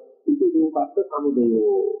මොකද ඉති රූපස්ස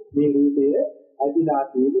සමුදයෝ. මේ රූපය ඇදිලා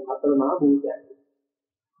තියෙන හතර මහා භූතයන්.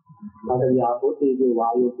 බඩවියාපෝ තේජෝ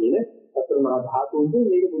වායෝ කියන හතර මහා ධාතුන්ගේ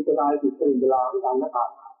මේක බුද්ධ කාලයේ ඉස්සර ඉඳලාම ගන්න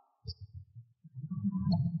කාරණා.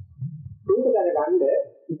 ඒක දැනගන්න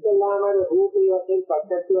ඉස්ලාම රූපී වශයෙන්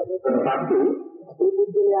ප්‍රත්‍යක්ෂ වශයෙන් කරපතු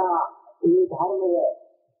බුද්ධයා මේ ධර්මය මේ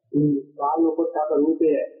වායෝ කොටක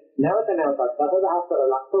රූපය නැවත නැවතත් දසදහස්තර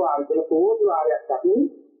ලක්ෂ වාර කියලා කෝටි වාරයක් අපි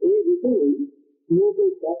ඒ විදිහේ මේකේ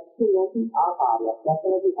දැක්කේ ආකාරයක්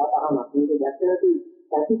දැක්කේ සතහනක් මේක දැක්කේ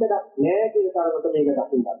ඇතිකඩක් නෑ කියන තරමට මේක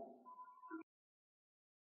දකින්න.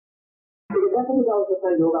 ඒක දැකපු දවසට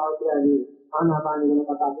යෝගාවචරයේදී ආනාපාන ගැන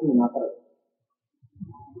කතා කරන අතර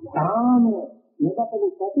තාම මේකට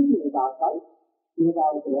ප්‍රතිචාරය දායකයි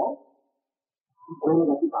යෝගාවචරය ඕන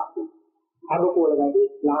ගැටි පාස්තු. අරකෝල ගැටි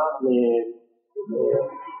මේ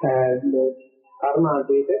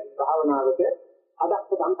කර්මාන්තයේ භාවනාවක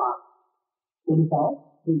අදක්ෂ සම්පා. ඒ නිසා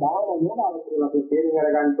මේ භාවනාව යෝගාවචරය අපි තේරුම්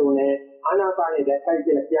ගන්න ඕනේ ආනාපානිය දැක්කයි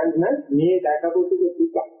කියලා කියන්නේ මේ දැකපු ටික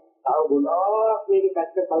ටික. තව ගොඩාක් මේක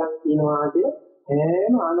පැත්ත බලන් කියනවා කියලා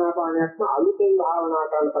හැම ආනාපානයක්ම අලුතෙන් භාවනා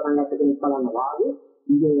කරන්න පටන් ගන්න කෙනෙක් බලන්න වාගේ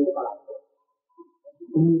ඉතිරියට බලන්න.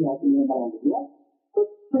 මේ යටිනේ බලන්න කියලා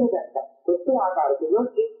කොච්චර දැක්කත් කොච්චර ආකාරයකින්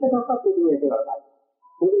එක්කටවත් පුදුමේ කරලා.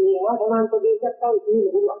 මේ ආසනන් ප්‍රදේශයක් තමයි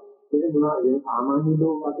තියෙන්න පුළුවන්. ඒක මොනවාද සාමාන්‍ය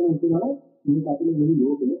ලෝක වශයෙන් කියනවා මේ පැතිලි මුළු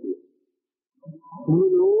ලෝකෙම තියෙනවා.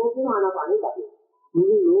 මුළු ලෝකෙම ආනාපානෙ දකින්න.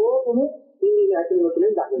 මුළු ලෝකෙම මේ යටිනේ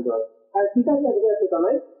වලින් දකින්නවා. අර ටිකක් අදට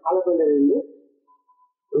තමයි අලකොල වෙන්නේ.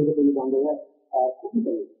 ඒක පිළිබඳව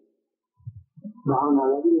කුපිතයි.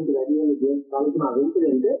 භාවනාවේදී ඉඳ වැඩි වෙන දේ කල්පනා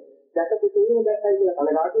වෙන්නේ දැකපු තේරුම දැක්කයි කියලා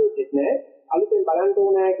කලකාටු වෙච්ච නෑ. අලුතෙන් බලන්න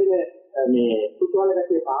ඕනෑ කියන මේ කුතුහල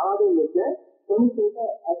ගැටේ පාවා දෙන්නේ නැහැ. කොහොමද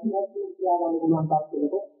අතිහත්තු කියාගන්න පුළුවන්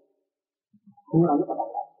තාක්ෂණයක හොරන්න පටන්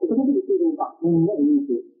ගන්නවා. ඒකත් විශේෂ එකක් නෙවෙයි.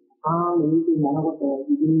 මේක යනකොට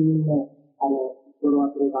ඉතින් අර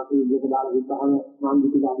පොරවත්‍රේ කටි විදිහට දාලා විග්‍රහන මම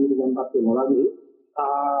පිටිගාමීට දැන්පත් වෙනවා වගේ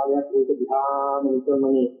ආයත් ඒක දිහාම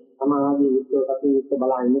ඉතමනේ සමාධියේ විස්තරකටි විස්තර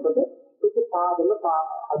බලනකොට ඒක පාදල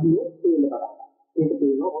අදිය තේන්න කරා. ඒක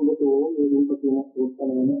තේරෙන හොඳට මේ රූප කියන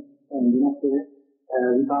උත්තරන වෙන විනාශ වෙන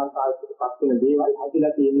විකාශාස්ත්‍රපත් වෙන දේවල්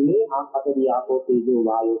හදිලා තියෙන්නේ ආපතේ ආපෝ තේජෝ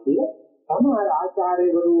වායෝ කිය. සමහර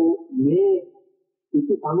ආචාර්යවරු මේ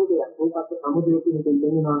ඉති සමුදය උන්පත් සමුදය කියන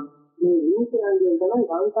දෙන්නා මේ රූපයන්ගෙන් තමයි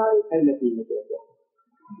සංසාරේ හැදලා තියෙන්නේ කියලා.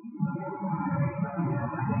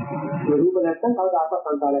 ඒ රූප නැත්තම් කවදාකවත්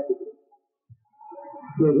සංසාරයක් තිබෙන්නේ.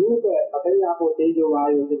 මේ රූප අතරියාපෝ තේජෝ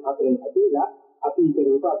වායෝ කියන හතරෙන් ඇතිලා අතීත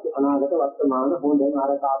රූප අනාගත වර්තමාන හොඳ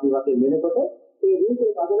නරක ආදී වශයෙන් වෙනකොට ඒ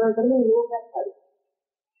රූපේ පදනම් කරගෙන ලෝකයක් හරි.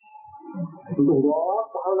 ඒක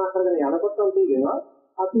භාවනා කරගෙන යනකොටම තේරෙනවා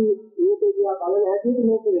අපි රූපේ දිහා බලන හැටියට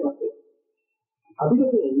මේක වෙනස් වෙනවා.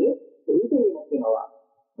 අපිට තේරෙන්නේ රූපේ වෙනස් වෙනවා.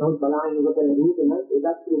 නමුත් බලහිනකොට රූපේ නම්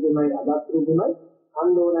එදත් රූපෙමයි අදත් රූපෙමයි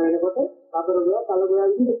අන්දෝන වෙනකොට කතරගා කලගා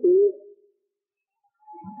විදිහට තේරෙනවා.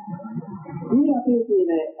 මේ අපේ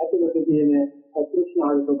තියෙන ඇතුළත තියෙන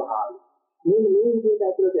අතෘෂ්ණාවේ ස්වභාවය. මේ විදිහට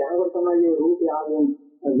ඇතුළත යනකොට තමයි මේ රූපය ආගෙන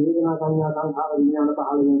වේදනා සංඥා සංඛාර විඥාන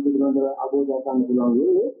පහළ වෙන පිළිබඳව අවබෝධ ගන්න පුළුවන්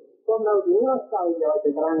වෙන්නේ. කොහොමද මේ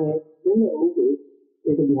අවස්ථාවේදී කරන්නේ මේ රූපේ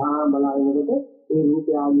ඒක දිහා බලනකොට ඒ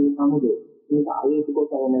රූපය ආගේ සමුදේ මේක ආයේතික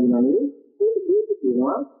කරගෙන යනවා. ඒක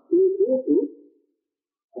කියනවා මේ හේතු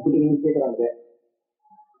අපිට නිශ්චය කරන්නේ.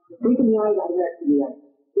 ඒක න්‍යාය ධර්මයක් කියන්නේ.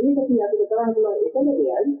 ඒක පිළිබඳව කරන්න පුළුවන් එකම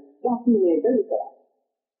දෙයයි දකින්නේක විතරයි.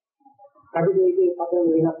 අපි මේකේ පදම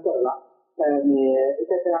වෙනස් කරලා මේ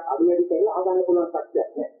එකකට අඩුවැඩි කරලා අහගන්න පුළුවන් ශක්තියක්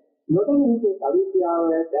නැහැ. නොදැනුනේ අවිද්‍යාව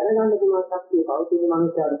දැනගන්න පුළුවන් ශක්තිය පෞද්ගලික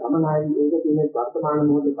මනසට සමනයි. ඒක තියෙන වර්තමාන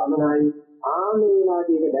මොහොතේ සමනයි.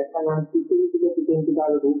 ආමේලාදී එක දැක්කනම් පිටින්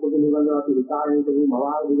දාල රූප පිළිබඳව අපි විචාරණය කරේ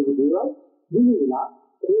මවාල් විදිහේ දේවල් දිවිලා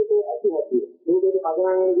ඒකේ ඇති ඇති. ඒකේ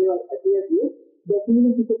පදනම් වෙන දේවල් ඇති ඇති දැකීම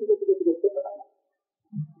ටික කරනවා.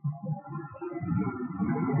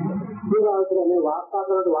 මේ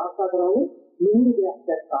වාස්තා කරන්නේ නිමිති දෙයක්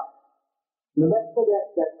දැක්කා. නොදැක්ක දෙයක්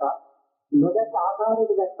දැක්කා. නොදැක්ක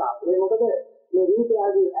ආකාරයක දැක්කා. මේ මොකද මේ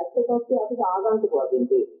රූපයගේ ඇත්ත සත්‍ය අපිට ආගන්තුක වශයෙන්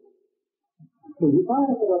තියෙනවා. මේ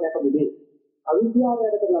විපාකව දැකපුදී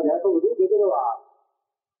අවිද්‍යාවයට කරලා දැකපුදී දෙකනවා.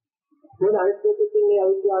 මොන අනිත්‍යයෙන් මේ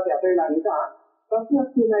අවිද්‍යාවට අපේලා නිසා ප්‍රශ්නයක්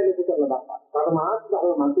තියෙනවා ඒක කරලා බලන්න. පරමාර්ථ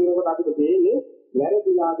ධර්ම මන්ත්‍රයකට අපිට දෙන්නේ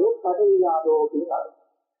වැරදිලාදෝ කඩවිලාදෝ කියලා.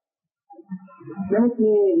 නමුත්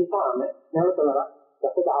මේ විපාම නැවතවර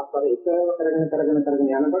සත්‍යදාස්තර කරගෙන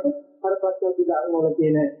යනකොට අර ප්‍රශ්න ධර්ම වල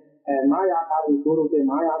තියෙන මායාකාරී ස්වරූපේ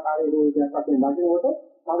මායාකාරී රූපයක් අපේ දකිනකොට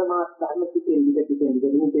පරමාර්ථ ධර්ම පිටින්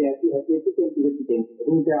රූපය ඇති පිටින්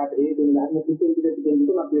රූපයට ඒ දෙන ධර්ම පිටින් අපි වෙන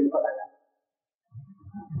පටන් ගන්නවා.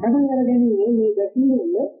 පටන් අරගෙන මේ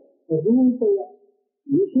දැකීමෙන් රූපය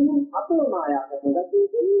විශ්ින් අපේ මායාවකට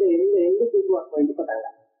එන්නේ පිටුවක් වෙන්න පටන්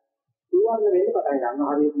ගන්නවා. ඊවන්න වෙන්න පටන්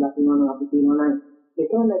ගන්නවා. හරියට ලක්ෂණවල අපි කියනවා නම්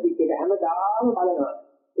එකම මැජික් එක හැමදාම බලනවා.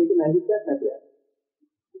 ඒක මැජික් එකක් නැතිව.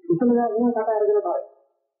 ඉතලගෙන කට අරගෙන බලයි.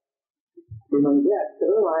 මේ මම කිය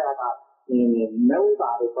ඇත්තටම මායාකාරයි. මේ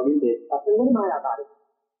නවුකාරී කවිදේ අතේම මායාකාරයි.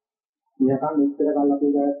 මෙයාට මෙච්චර කල් අපි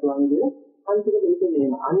ගාස්තුවන් විදිහ අන්තිමට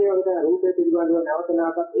හිතන්නේ අනිවාර්ය වගේ රූපේ පිළිබඳව නැවත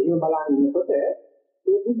නැවතත් එහෙම බලන ඉන්නකොට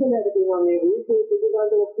මේ බුද්ධලයට කියනවා මේ රූපේ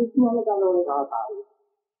පිළිබඳව කුතුහල ගන්නවන ආකාරය.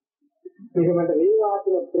 මේක මට වේවා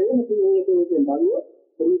කියන ප්‍රේම කීයේකෙන් බලුව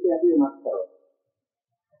රූපය අපි මත් කරනවා.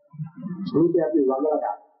 රූපය අපි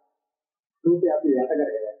වගලගා. රූපය අපි යට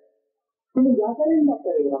කරගෙන. මේ යකරෙන්නත්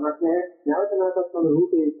කරේමක් නැහැ. නැවත නැවතත් මොන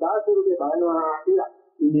රූපේ සාසුරුගේ බලනවා කියලා.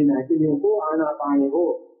 ඉන්නේ නැති මේකෝ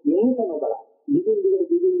ආනාපානේකෝ මේකම බලන්න.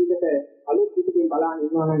 දිගින් දිගට අලුත් පිටකින් බලන්න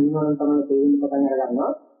ඉන්නවා නම් තමයි තේරෙන්න පටන් අර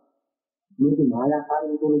ගන්නවා. මේක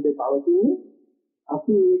මායාකාරී රූපේ පවතින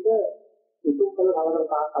අපි ඒක උතුම් කළ කලකට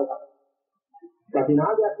තාක්කල් තමයි.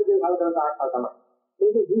 ප්‍රතිනාදයක් විදිහට කලකට තාක්කල් තමයි.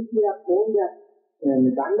 මේකේ දෘෂ්ටියක් කොණ්ඩයක්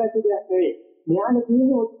ගණ්ඩක් දෙයක් නෙවෙයි. ඥාන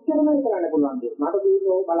කියන්නේ ඔච්චරමයි කරන්න පුළුවන් දෙයක්. මට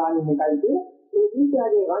දීනෝ බලන්නේ මොකයිද? ඒ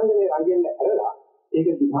දෘෂ්ටියගේ රංගනේ රංගෙන්න ඇරලා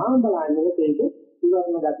ඒක දිහාම බලනකොට ඒක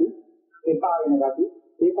ඉවරන ගති, එපා වෙන ගති,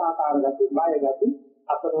 ඒකාකාර ගති, බය ගති,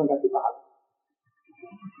 අසරණ ගති පහළ.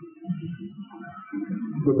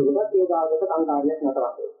 මොකද යෝගාවකට සංකාරයක්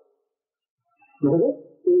නතරක්. මොකද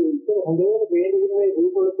මේ ඉතර හොඳට වේදිකේ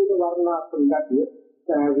රූපවල තියෙන වර්ණාත්මක ගතිය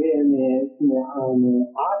මේ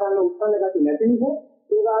ආදන්න උත්සන්න ගති නැති නිසා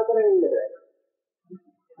ඒකාකාරයෙන් ඉන්න බෑ.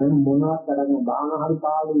 දැන් මොනවත් කරන්නේ බාහන හරි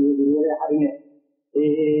පාළු මේ විරේ හරිනේ.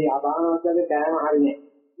 ඒ අබාහනවලගේ කෑම හරිනේ.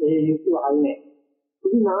 ඒ යුක්තිය හරිනේ.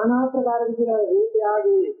 ඉතින් নানা ආකාර විදිහට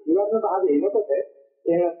රූපයාගේ විවරණ භාවය එනකොට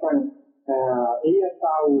එහෙනම්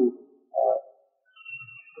ඒයතා වූ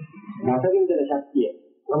නැතරින්දර ශක්තිය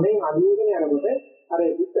මේ අධිවේගන යනකොට අර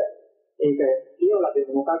හිත ඒක කියවලා දෙන්න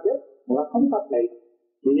මොකද මොකක් හරි පත්ලයි.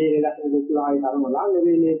 මේ ලක්ෂණ දුක්ඛායි කර්මලා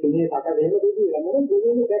නෙවෙයි මේ සැක දෙන්න දෙන්නේ මොකද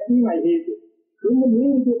දෙන්නේ දැක්වීමයි හේතුව. මෙන්න මේ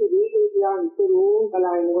විදිහට වේදේශයා විතරෝ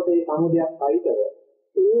කලයිනකොට ඒ සමුදයක් සහිතව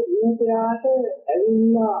ඒ රූපයට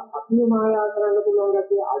ඇවිල්ලා අපිය මායා කරන්න පුළුවන්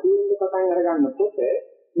ගැතිය අදින්න පටන් අරගන්නකොට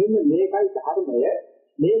මෙන්න මේකයි ධර්මය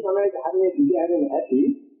මේ තමයි ධර්මයේ දිගහැරෙන ඇති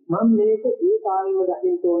මම මේක ඒ කාලෙම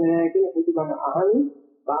දකින්න ඕනේ කියලා පුදුබන අහන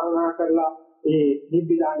භාවනා කරලා ඒ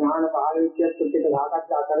නිබ්බිදා ඥාන පාරිච්ඡේද සුත්තික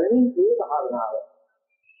සාකච්ඡා කරමින් මේ භාවනාව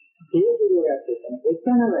ඒ විදිහට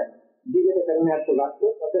එතනම දිගට කරන්නත්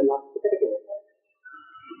ලක්ෂ අත ලක්ෂයකට කියනවා.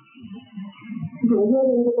 ඒක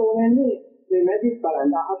උදේට ඕනන්නේ මේ මැජික්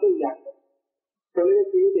බලන්න අහසේ යන්න. පොළවේ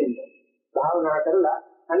කීදෙන්න. භාවනා කරලා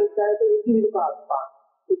අනිත් අයට ඉතිරි පාස්පා.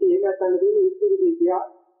 ඉතින් ඒක ගන්න දෙන්නේ ඉතිරි කියා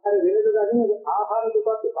අර වෙනද ගන්න ආහාර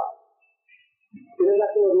දුකක් එපා.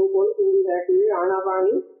 වෙනදක් රූප වල ඉන්දිය නැකී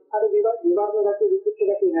ආනාපානී අර විවර්ණ ගැටි විචිත්ත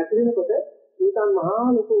ගැටි නැති වෙනකොට ඒකන්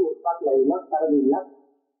මහා ලොකු පටලැවිලක් කරදෙන්නක්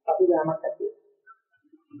අපි දැනමක් ඇති.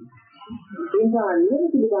 එනිසා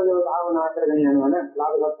නිවන පිළිබඳව භාවනා කරගෙන යනවා නම්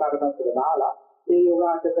ලාභ සත්කාර පැත්තට දාලා ඒ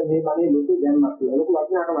යෝගාචක මේ බණේ ලොකු දැනුමක් තියෙනවා. ලොකු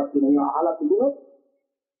වටිනාකමක් තියෙනවා. අහලා තිබුණොත්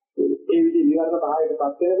ඒ විදිහ විවර්ණ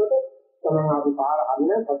පහයටපත් වෙනකොට තමයි අපි පාර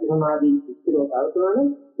හරින ප්‍රතිසමාදී ඉස්තරෝ කරතුනනේ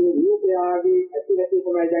මේ රූපයාගේ ඇති නැති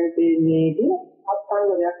තමයි දැන් තේන්නේ කියන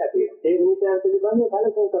අත්ංගයක් ඇති වෙනවා. ඒ රූපයන් පිළිබඳව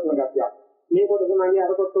බලසෝ කරන ගැටියක්. මේ කොටස මගේ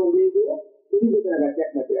අර කොට උදේ කියන පිළිබිදන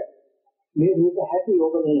ගැටියක් නැතිව. මේ රූප ඇති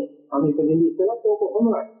යෝගනේ අනිතෙදි ඉස්සරත් ඕක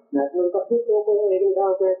කොහොමද? නැත්නම් කප්පේ ඕක ඒක නිසා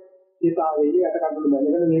ඔක ඊතාවේලි යට කඩළු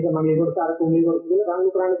බැලගෙන මේක මගේ කොට අර කුමේ කොට කියලා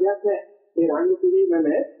රණ්ඩු කරන්න දෙයක් නැහැ. ඒ රණ්ඩු කිරීමම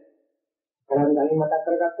අරන් ගලින් මතක්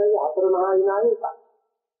කරගත්තා හතර මහා විනාශය එකක්.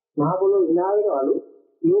 මහා පොළොව විනාශයවලු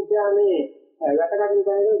ලෝකයානේ වැටකඩින්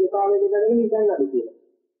කරගෙන දෙපාරේ දෙකගෙන ඉඳන් අද කියලා.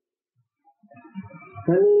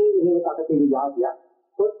 කනේ මේක කටකේ જાතියක්.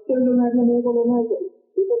 කොච්චර දුන්නත් මේක ලොමයි කියලා.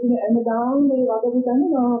 ඒක දින හැමදාම මේ වග පුතන්නේ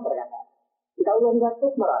නාම කරගන්නවා. ඒක කවුරුන්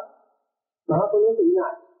ගත්තොත් මරයි. මහ පොළොවේ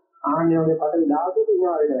ඉන්නා. ආන්‍යෝගේ පටවි ධාතුවේ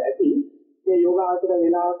ඉන්නවා වෙනවා ඇති. මේ යෝගාචර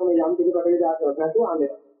වේලාවකම යම් කිසි පටවි ධාතුවක් නැතුව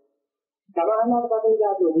ආන්නේ. සමානව පටවි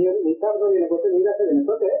ධාතුව නිතරම වෙනකොට නිරත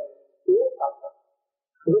වෙනකොට ඒ අත්ත.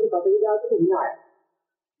 ඒක පටවි ධාතුවේ විනාය.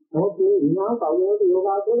 නමුත් මේ විනාය කවුරුත්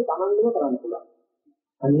යෝගාචරේ තමන්දම කරන්න පුළුවන්.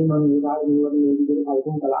 අනේ මම මේ කාර්ය නිවර්ණ මේ විදිහට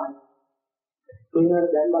කල්පනා කළා. ඒනර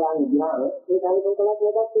දැන් බලන්න ගියාම මේ කල්පනා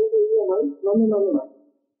කළා කොහොමද ඒක මම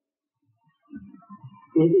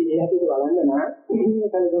ඒකේ ඒ හැටියට බලන්න නම් මේ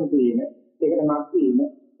කල්පනා තියෙන ඒකට මාක් තියෙන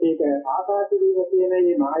ඒක ආකාශීව තියෙන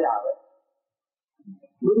මේ මායාව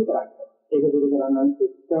දුරු කරන්නේ. ඒක දුරු කරන්න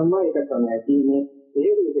සිස්ටම් එක තමයි තියෙන්නේ.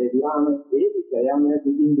 ඒ විදිහේ ධ්‍යාන ඒ විෂයයන්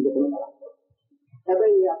දිගින් දිගටම බලන්න.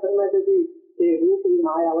 හැබැයි අතරමැදදී ඒ රූපී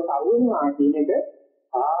මායාවට අහු වෙනවා කියන එක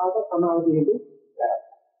ආව සමාධියේදී කරා.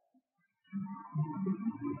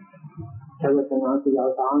 සර්වඥාන්සේ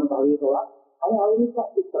අවසාන භවයේදී අර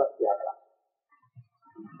අවුරුද්දක් ඉස්සරහියා කරා.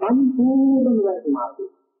 සම්පූර්ණ වැඩිමාතු.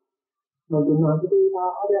 මොදුනාට ඒ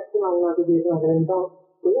ආහාරයක් තුනක් දේශනා කරන තව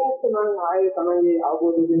ඒත් මම ආයේ තමයි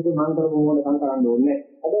අවබෝධයෙන් මම කරපු මොනකම් කරන්න ඕනේ.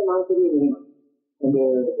 හැබැයි මම කිව්වේ මෙහෙම.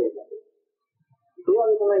 හොඳට තේරුම්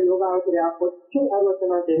ඒ තමයි යෝගාචරය කොච්චර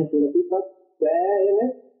අරවතනා කියන කියලා කිව්වත් බෑගෙන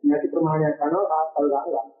නැති ප්‍රමාණයක් කරනවා ආස්තල්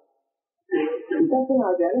ගන්නවා.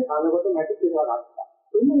 විපස්සනා කියන්නේ කාලකොට නැති කියලා ගන්නවා.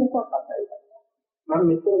 එන්නේ මොකක්ද අතයි. මම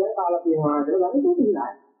මෙච්චර දැන් කාලා තියෙනවා කියලා ගන්න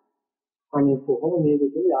දෙන්නේ. අනේ කොහොම මේක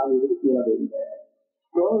කියලා යාළුවෙකුට කියලා දෙන්නේ.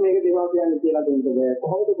 කොහොම මේක දෙමාපියන් කියලා දෙන්නේ.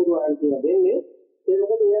 කොහොමද බුදුහාම කියලා දෙන්නේ. ඒ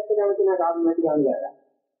මොකද ඒත් කැමති නැහැ කාම නැති ගන්න බෑ.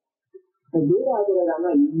 ඒ දෝරාදර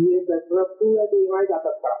ගන්න ඊයේ ප්‍රශ්නප්පුවදී වයි ගතත්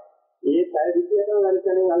කරා. ඒ පැවිදියටම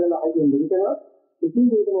වැඩසටහන අල්ලලා අයින් දෙනවා. ඉතින්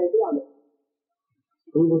ඒක නයි කියන්නේ.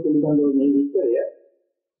 රූප පිළිබඳව මේ විස්තරය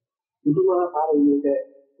පුදුමාකාර විදිහට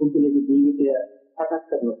පුදුලේ ජීවිතය සකස්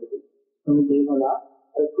කරනකොට මේ දේවල්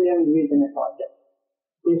අත්‍යයන් විවේචනය කරනවා.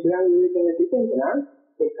 මේ ස්වයං විවේචනය පිටින්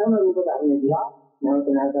එකම රූප ධර්ම දිහා නැවත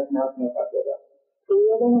කරනවා. ඒ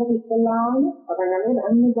වගේම ඉස්සල්ලාම පටන් ගන්න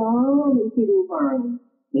ධම්මදාන ඉති රූපාන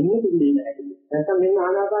මෙන්න පිළිදෙන හැටි. නැත්නම් මෙන්න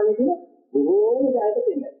ආනාපානෙ කියන බොහෝම ජයත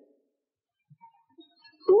දෙන්නේ.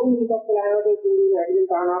 සෝමිකක් කලාවදී පිළිදෙන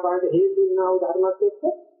හැටි ආනාපානෙ හේතු වෙනා වූ ධර්මات එක්ක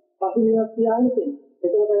පසුවියක් කියන්නේ තියෙනවා.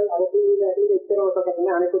 ඒකවල අර පිළිදෙන හැටි එක්තරවකට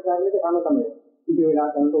නැහැ අනිකුත් ධර්මයක සම තමයි. ඉතින් වෙලා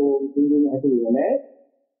කරනකොට ඕ පිළිදෙන හැටි නෑ.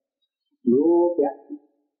 ලෝකය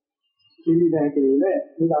පිළිදෙන හැටි නේ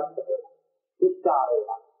නිරක්ත උත්සාහය.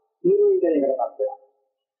 නිරෝධයකටපත් වෙනවා.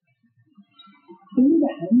 ඉතින්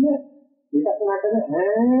හැම විකසනා කරන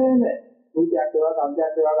හැම උද්‍යාවක් වේවා,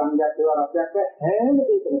 අධ්‍යාත්මයක් වේවා, ගන්ධයක් වේවා, රසයක් වේවා හැම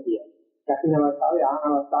දෙයකම තියෙනවා. දකින්න අවස්ථාවේ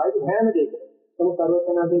ආහන අවස්ථාවේදී හැම දෙයකම. නමුත්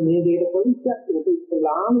සර්වඥාදී මේ දෙයට පොලිසියක්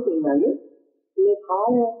ඉස්ලාම කියන්නේ මේ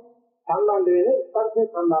කාය සම්බන්ධ වෙන ස්පර්ශ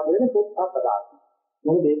සම්බන්ධ වෙන පොත්පත් පදාර්ථ.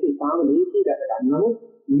 මොකද ඒක ඉතාම දීපී දැක ගන්නම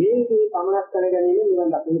මේ දේ සමනක් කර ගැනීම නිවන්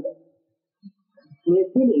දකින්න බෑ. මේ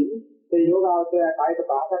තුලින් ඒ යෝගාවචරය කායික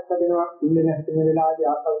පාසක් හදනවා ඉන්නේ නැති වෙන වෙලාවදී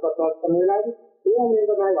ආස්වාදවත් කරන වෙලාවදී ඒ වගේම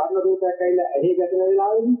තමයි වර්ණ රූපයක් ඇවිල්ලා ඇහි ගැටෙන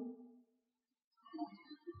වෙලාවදී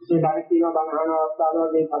මේ බණ කියනවා බණ අහන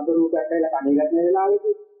අවස්ථාවලදී ශබ්ද රූපයක් ඇවිල්ලා කණේ ගැටෙන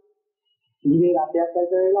වෙලාවදී ඉන්නේ රාත්‍රියක්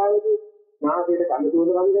ඇවිල්ලා වෙලාවදී නාසයට කඳ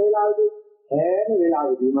දුවන වගේ වෙලාවදී හැම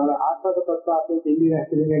වෙලාවෙදීම අර ආස්වාද ප්‍රසආසයෙන් දෙන්නේ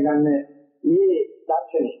ඇතුලේ ගන්න මේ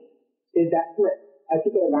දර්ශනේ ඒ දැක්ම ඇති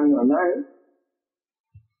කර ගන්නවා නම්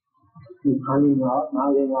කලින්වත්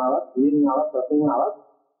නාගෙන්වත් දීර්ඝවත් රතින්වත්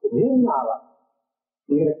දෙන්නාවක්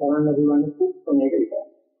මේකට කරන්න පුළුවන් කුප්ප මේක විතරයි.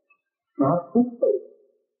 මහා කුප්පේ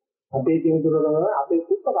අපේ ජීවිතවල අපේ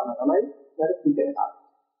කුප්ප ගන්න තමයි දැන් පිටේනවා.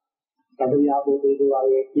 කඩියාපෝ තේජෝ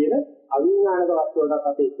වාගේ කියන අවිඥානික වස්තු වලට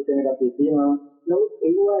අපේ පිටේන ගැටේ තියෙනවා. නමුත්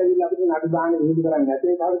ඒව ඇවිල්ලා අපිට නඩු දාන්න විහිදු කරන්නේ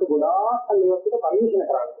නැතේ කාලෙට ගොඩාක් කල් ඒවත් එක පරිශීලන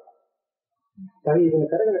කරන්න. පරිශීලන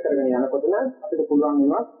කරගෙන යනකොට නම් අපිට පුළුවන්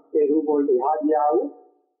වෙනවා ඒ රූප වලට යහදියා වූ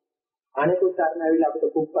අනිකුත් ධර්ම ඇවිල්ලා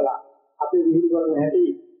අපිට කුප්පලා අපි විහිදු කරන හැටි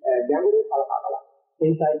ගැඹුරු කලකා බලන්න.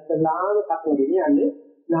 ඒ සයිස්ලාම කක්ම ගෙනියන්නේ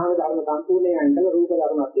නාම ධර්ම සම්පූර්ණයෙන් අඳන රූප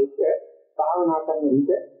ධර්මات එක්ක භාවනා කරන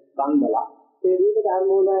විට බන්දලා. ඒ රූප ධර්ම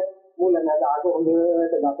වල මූල නැදාට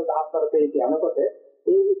හොඳට දසදහස් කරපේට යනකොට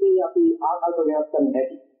ඒ විදිහේ අපි ආකල්ප වෙනස් කරන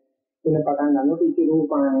හැටි. එන පටන් ගන්නකොට ඉති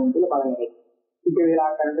රූපායන කියලා බලන හැටි. ටික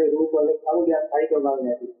වෙලා කරන්නේ රූප වල සමුදයක් සහිතව බලන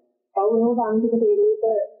හැටි. කවුරුහොම අන්තිමට ඒ රූප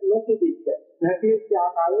නැතිවෙච්ච නැතිවෙච්ච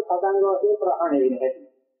ආකාරයේ පදංග වශයෙන් ප්‍රහාණය වෙන හැටි.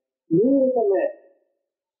 මේකම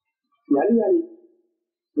යලි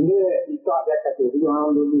ඉන්නේ විශ්වාසයක් ඇති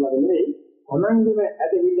බුදුහාමුදුරුවෝ වගේ අනංගෙම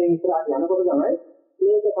ඇදහිල්ලෙන් ඉස්සරහට යනකොට තමයි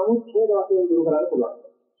මේක සමුච්ඡේද වශයෙන් දුරු කරන්න පුළුවන්.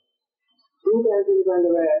 රූපයන්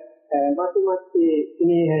පිළිබඳව මාතුමත්ති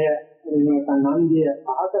ස්නේහය නන්දිය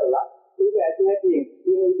අහතරලා ඒක ඇති නැති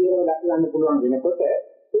මේ විදිහට දක්වන්න පුළුවන් වෙනකොට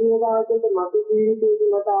ඒ වාග්යයට මත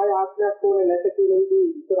ජීවිතයේදී මත ආය ආත්මයක් ඕනේ නැත කියන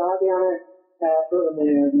ඉස්සරහට යන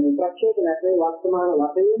මේ ප්‍රක්ෂේපණයේ වර්තමාන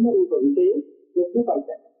වශයෙන්ම රූප විදේ ලොකු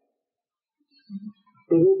කල්පයක්.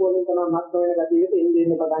 ඒ රූපෝලෙන් තමයි මත් වෙන ගතියට එන්නේ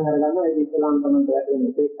ඉන්න පටන් අරගන්නවා. ඒ ඉස්ලාම් තමයි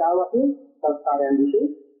කියන්නේ ඒකාවකේ සංස්කාරයන් විශ්ේ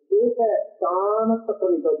ඒක සාමත්ත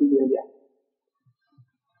ප්‍රතිපදිය කියන්නේ.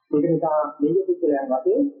 ඒක නිසා මේ පුද්ගලයන්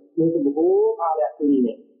වශයෙන් මේක බොහෝ කාලයක්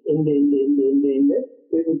ඉන්නේ. එන්නේ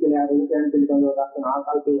ඒ පුද්ගලයා රූපයන් පිළිබඳව දක්වන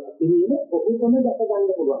ආකල්පයේ ඇතිවීම ඔහුම දැක ගන්න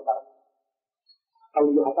පුළුවන් තරම්.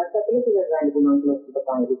 අවුරුදු 7ක් ඇතුළත ඉගෙන ගන්න පුළුවන් කියලා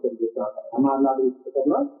පුතකාන විස්තර දෙනවා. සමානලාභ විස්තර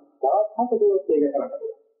කරනවා. තවත් 7 දවස් ඒක කරන්න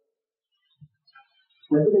පුළුවන්.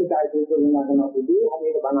 නැතිනම් කායික වෙනවා කරන පුදී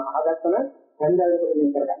හරියට බණ අහගත්තම හන්දවලට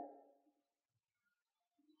මේක කරගන්න.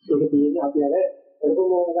 ඒක තියෙන්නේ අපි අර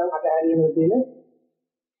එරකොමෝකන් අතහැරීමේ තියෙන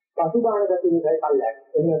පසුබාහන ගතිය නිසායි කල්යයක්.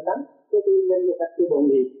 එහෙම නැත්නම් ඒ දෙන්නේ සත්‍ය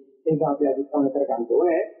බොම්බේ. ඒක අපි අදිස්ථාන කරගන්න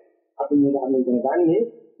ඕනේ. අපි මේ ධර්මයෙන් දැනගන්නේ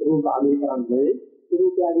රූප ආදී කරන්නේ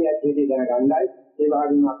රූපයගේ ඇත්තේ දැනගන්නයි. ඒ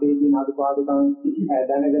වගේම අපේ දින අදුපාදුකම්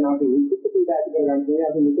දැනගෙන අපි විචිත්ත පීඩා ඇති කරගන්නේ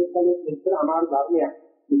අපි මෙතෙක් කලින් විස්තර අමාරු ධර්මයක්.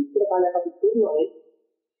 විස්තර කාලයක් අපි කියනවානේ.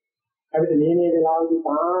 අපිට මේ වෙලාවේදී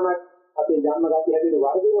තාමත් අපේ ධර්ම ගතිය හැදෙන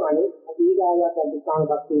වර්ධිනවනේ අපි ඊගාවට අදිස්ථාන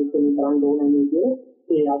ශක්තිය උත්තරී කරන්න ඕනේ නේ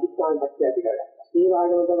ඒ අදිස්ථාන ශක්තිය ඇති කරගන්න. ඒ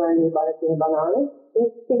වගේම තමයි මේ බලයෙන් බලහනේ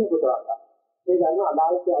එක්කෙනෙකුට වඩා. ඒ ධර්ම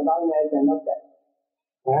අදාළට අදාළ නැහැ දැනගන්න.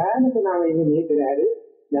 හැම කෙනාම ඉන්නේ මේ පෙරහැරේ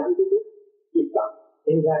යම් කිසි ඉස්සක්.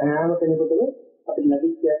 ඒ නිසා හැම කෙනෙකුටම අපි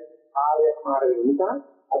ලැබිච්ච ආර්ය සමාර වෙන නිසා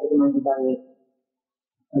අපිට මම හිතන්නේ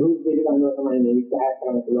රූප පිළිබඳව තමයි මේ විස්තර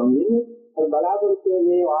කරන්න පුළුවන් වෙන්නේ. අපි බලාපොරොත්තු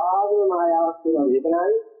වෙන්නේ ආගම මායාවක් වෙන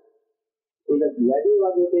වේදනාවයි. ඒක වැඩි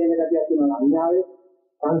වගේ තේන ගැටියක් තියෙනවා අඥාවේ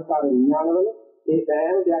සංස්කාර විඥානවල ඒ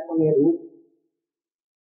සෑම දෙයක්ම මේ රූප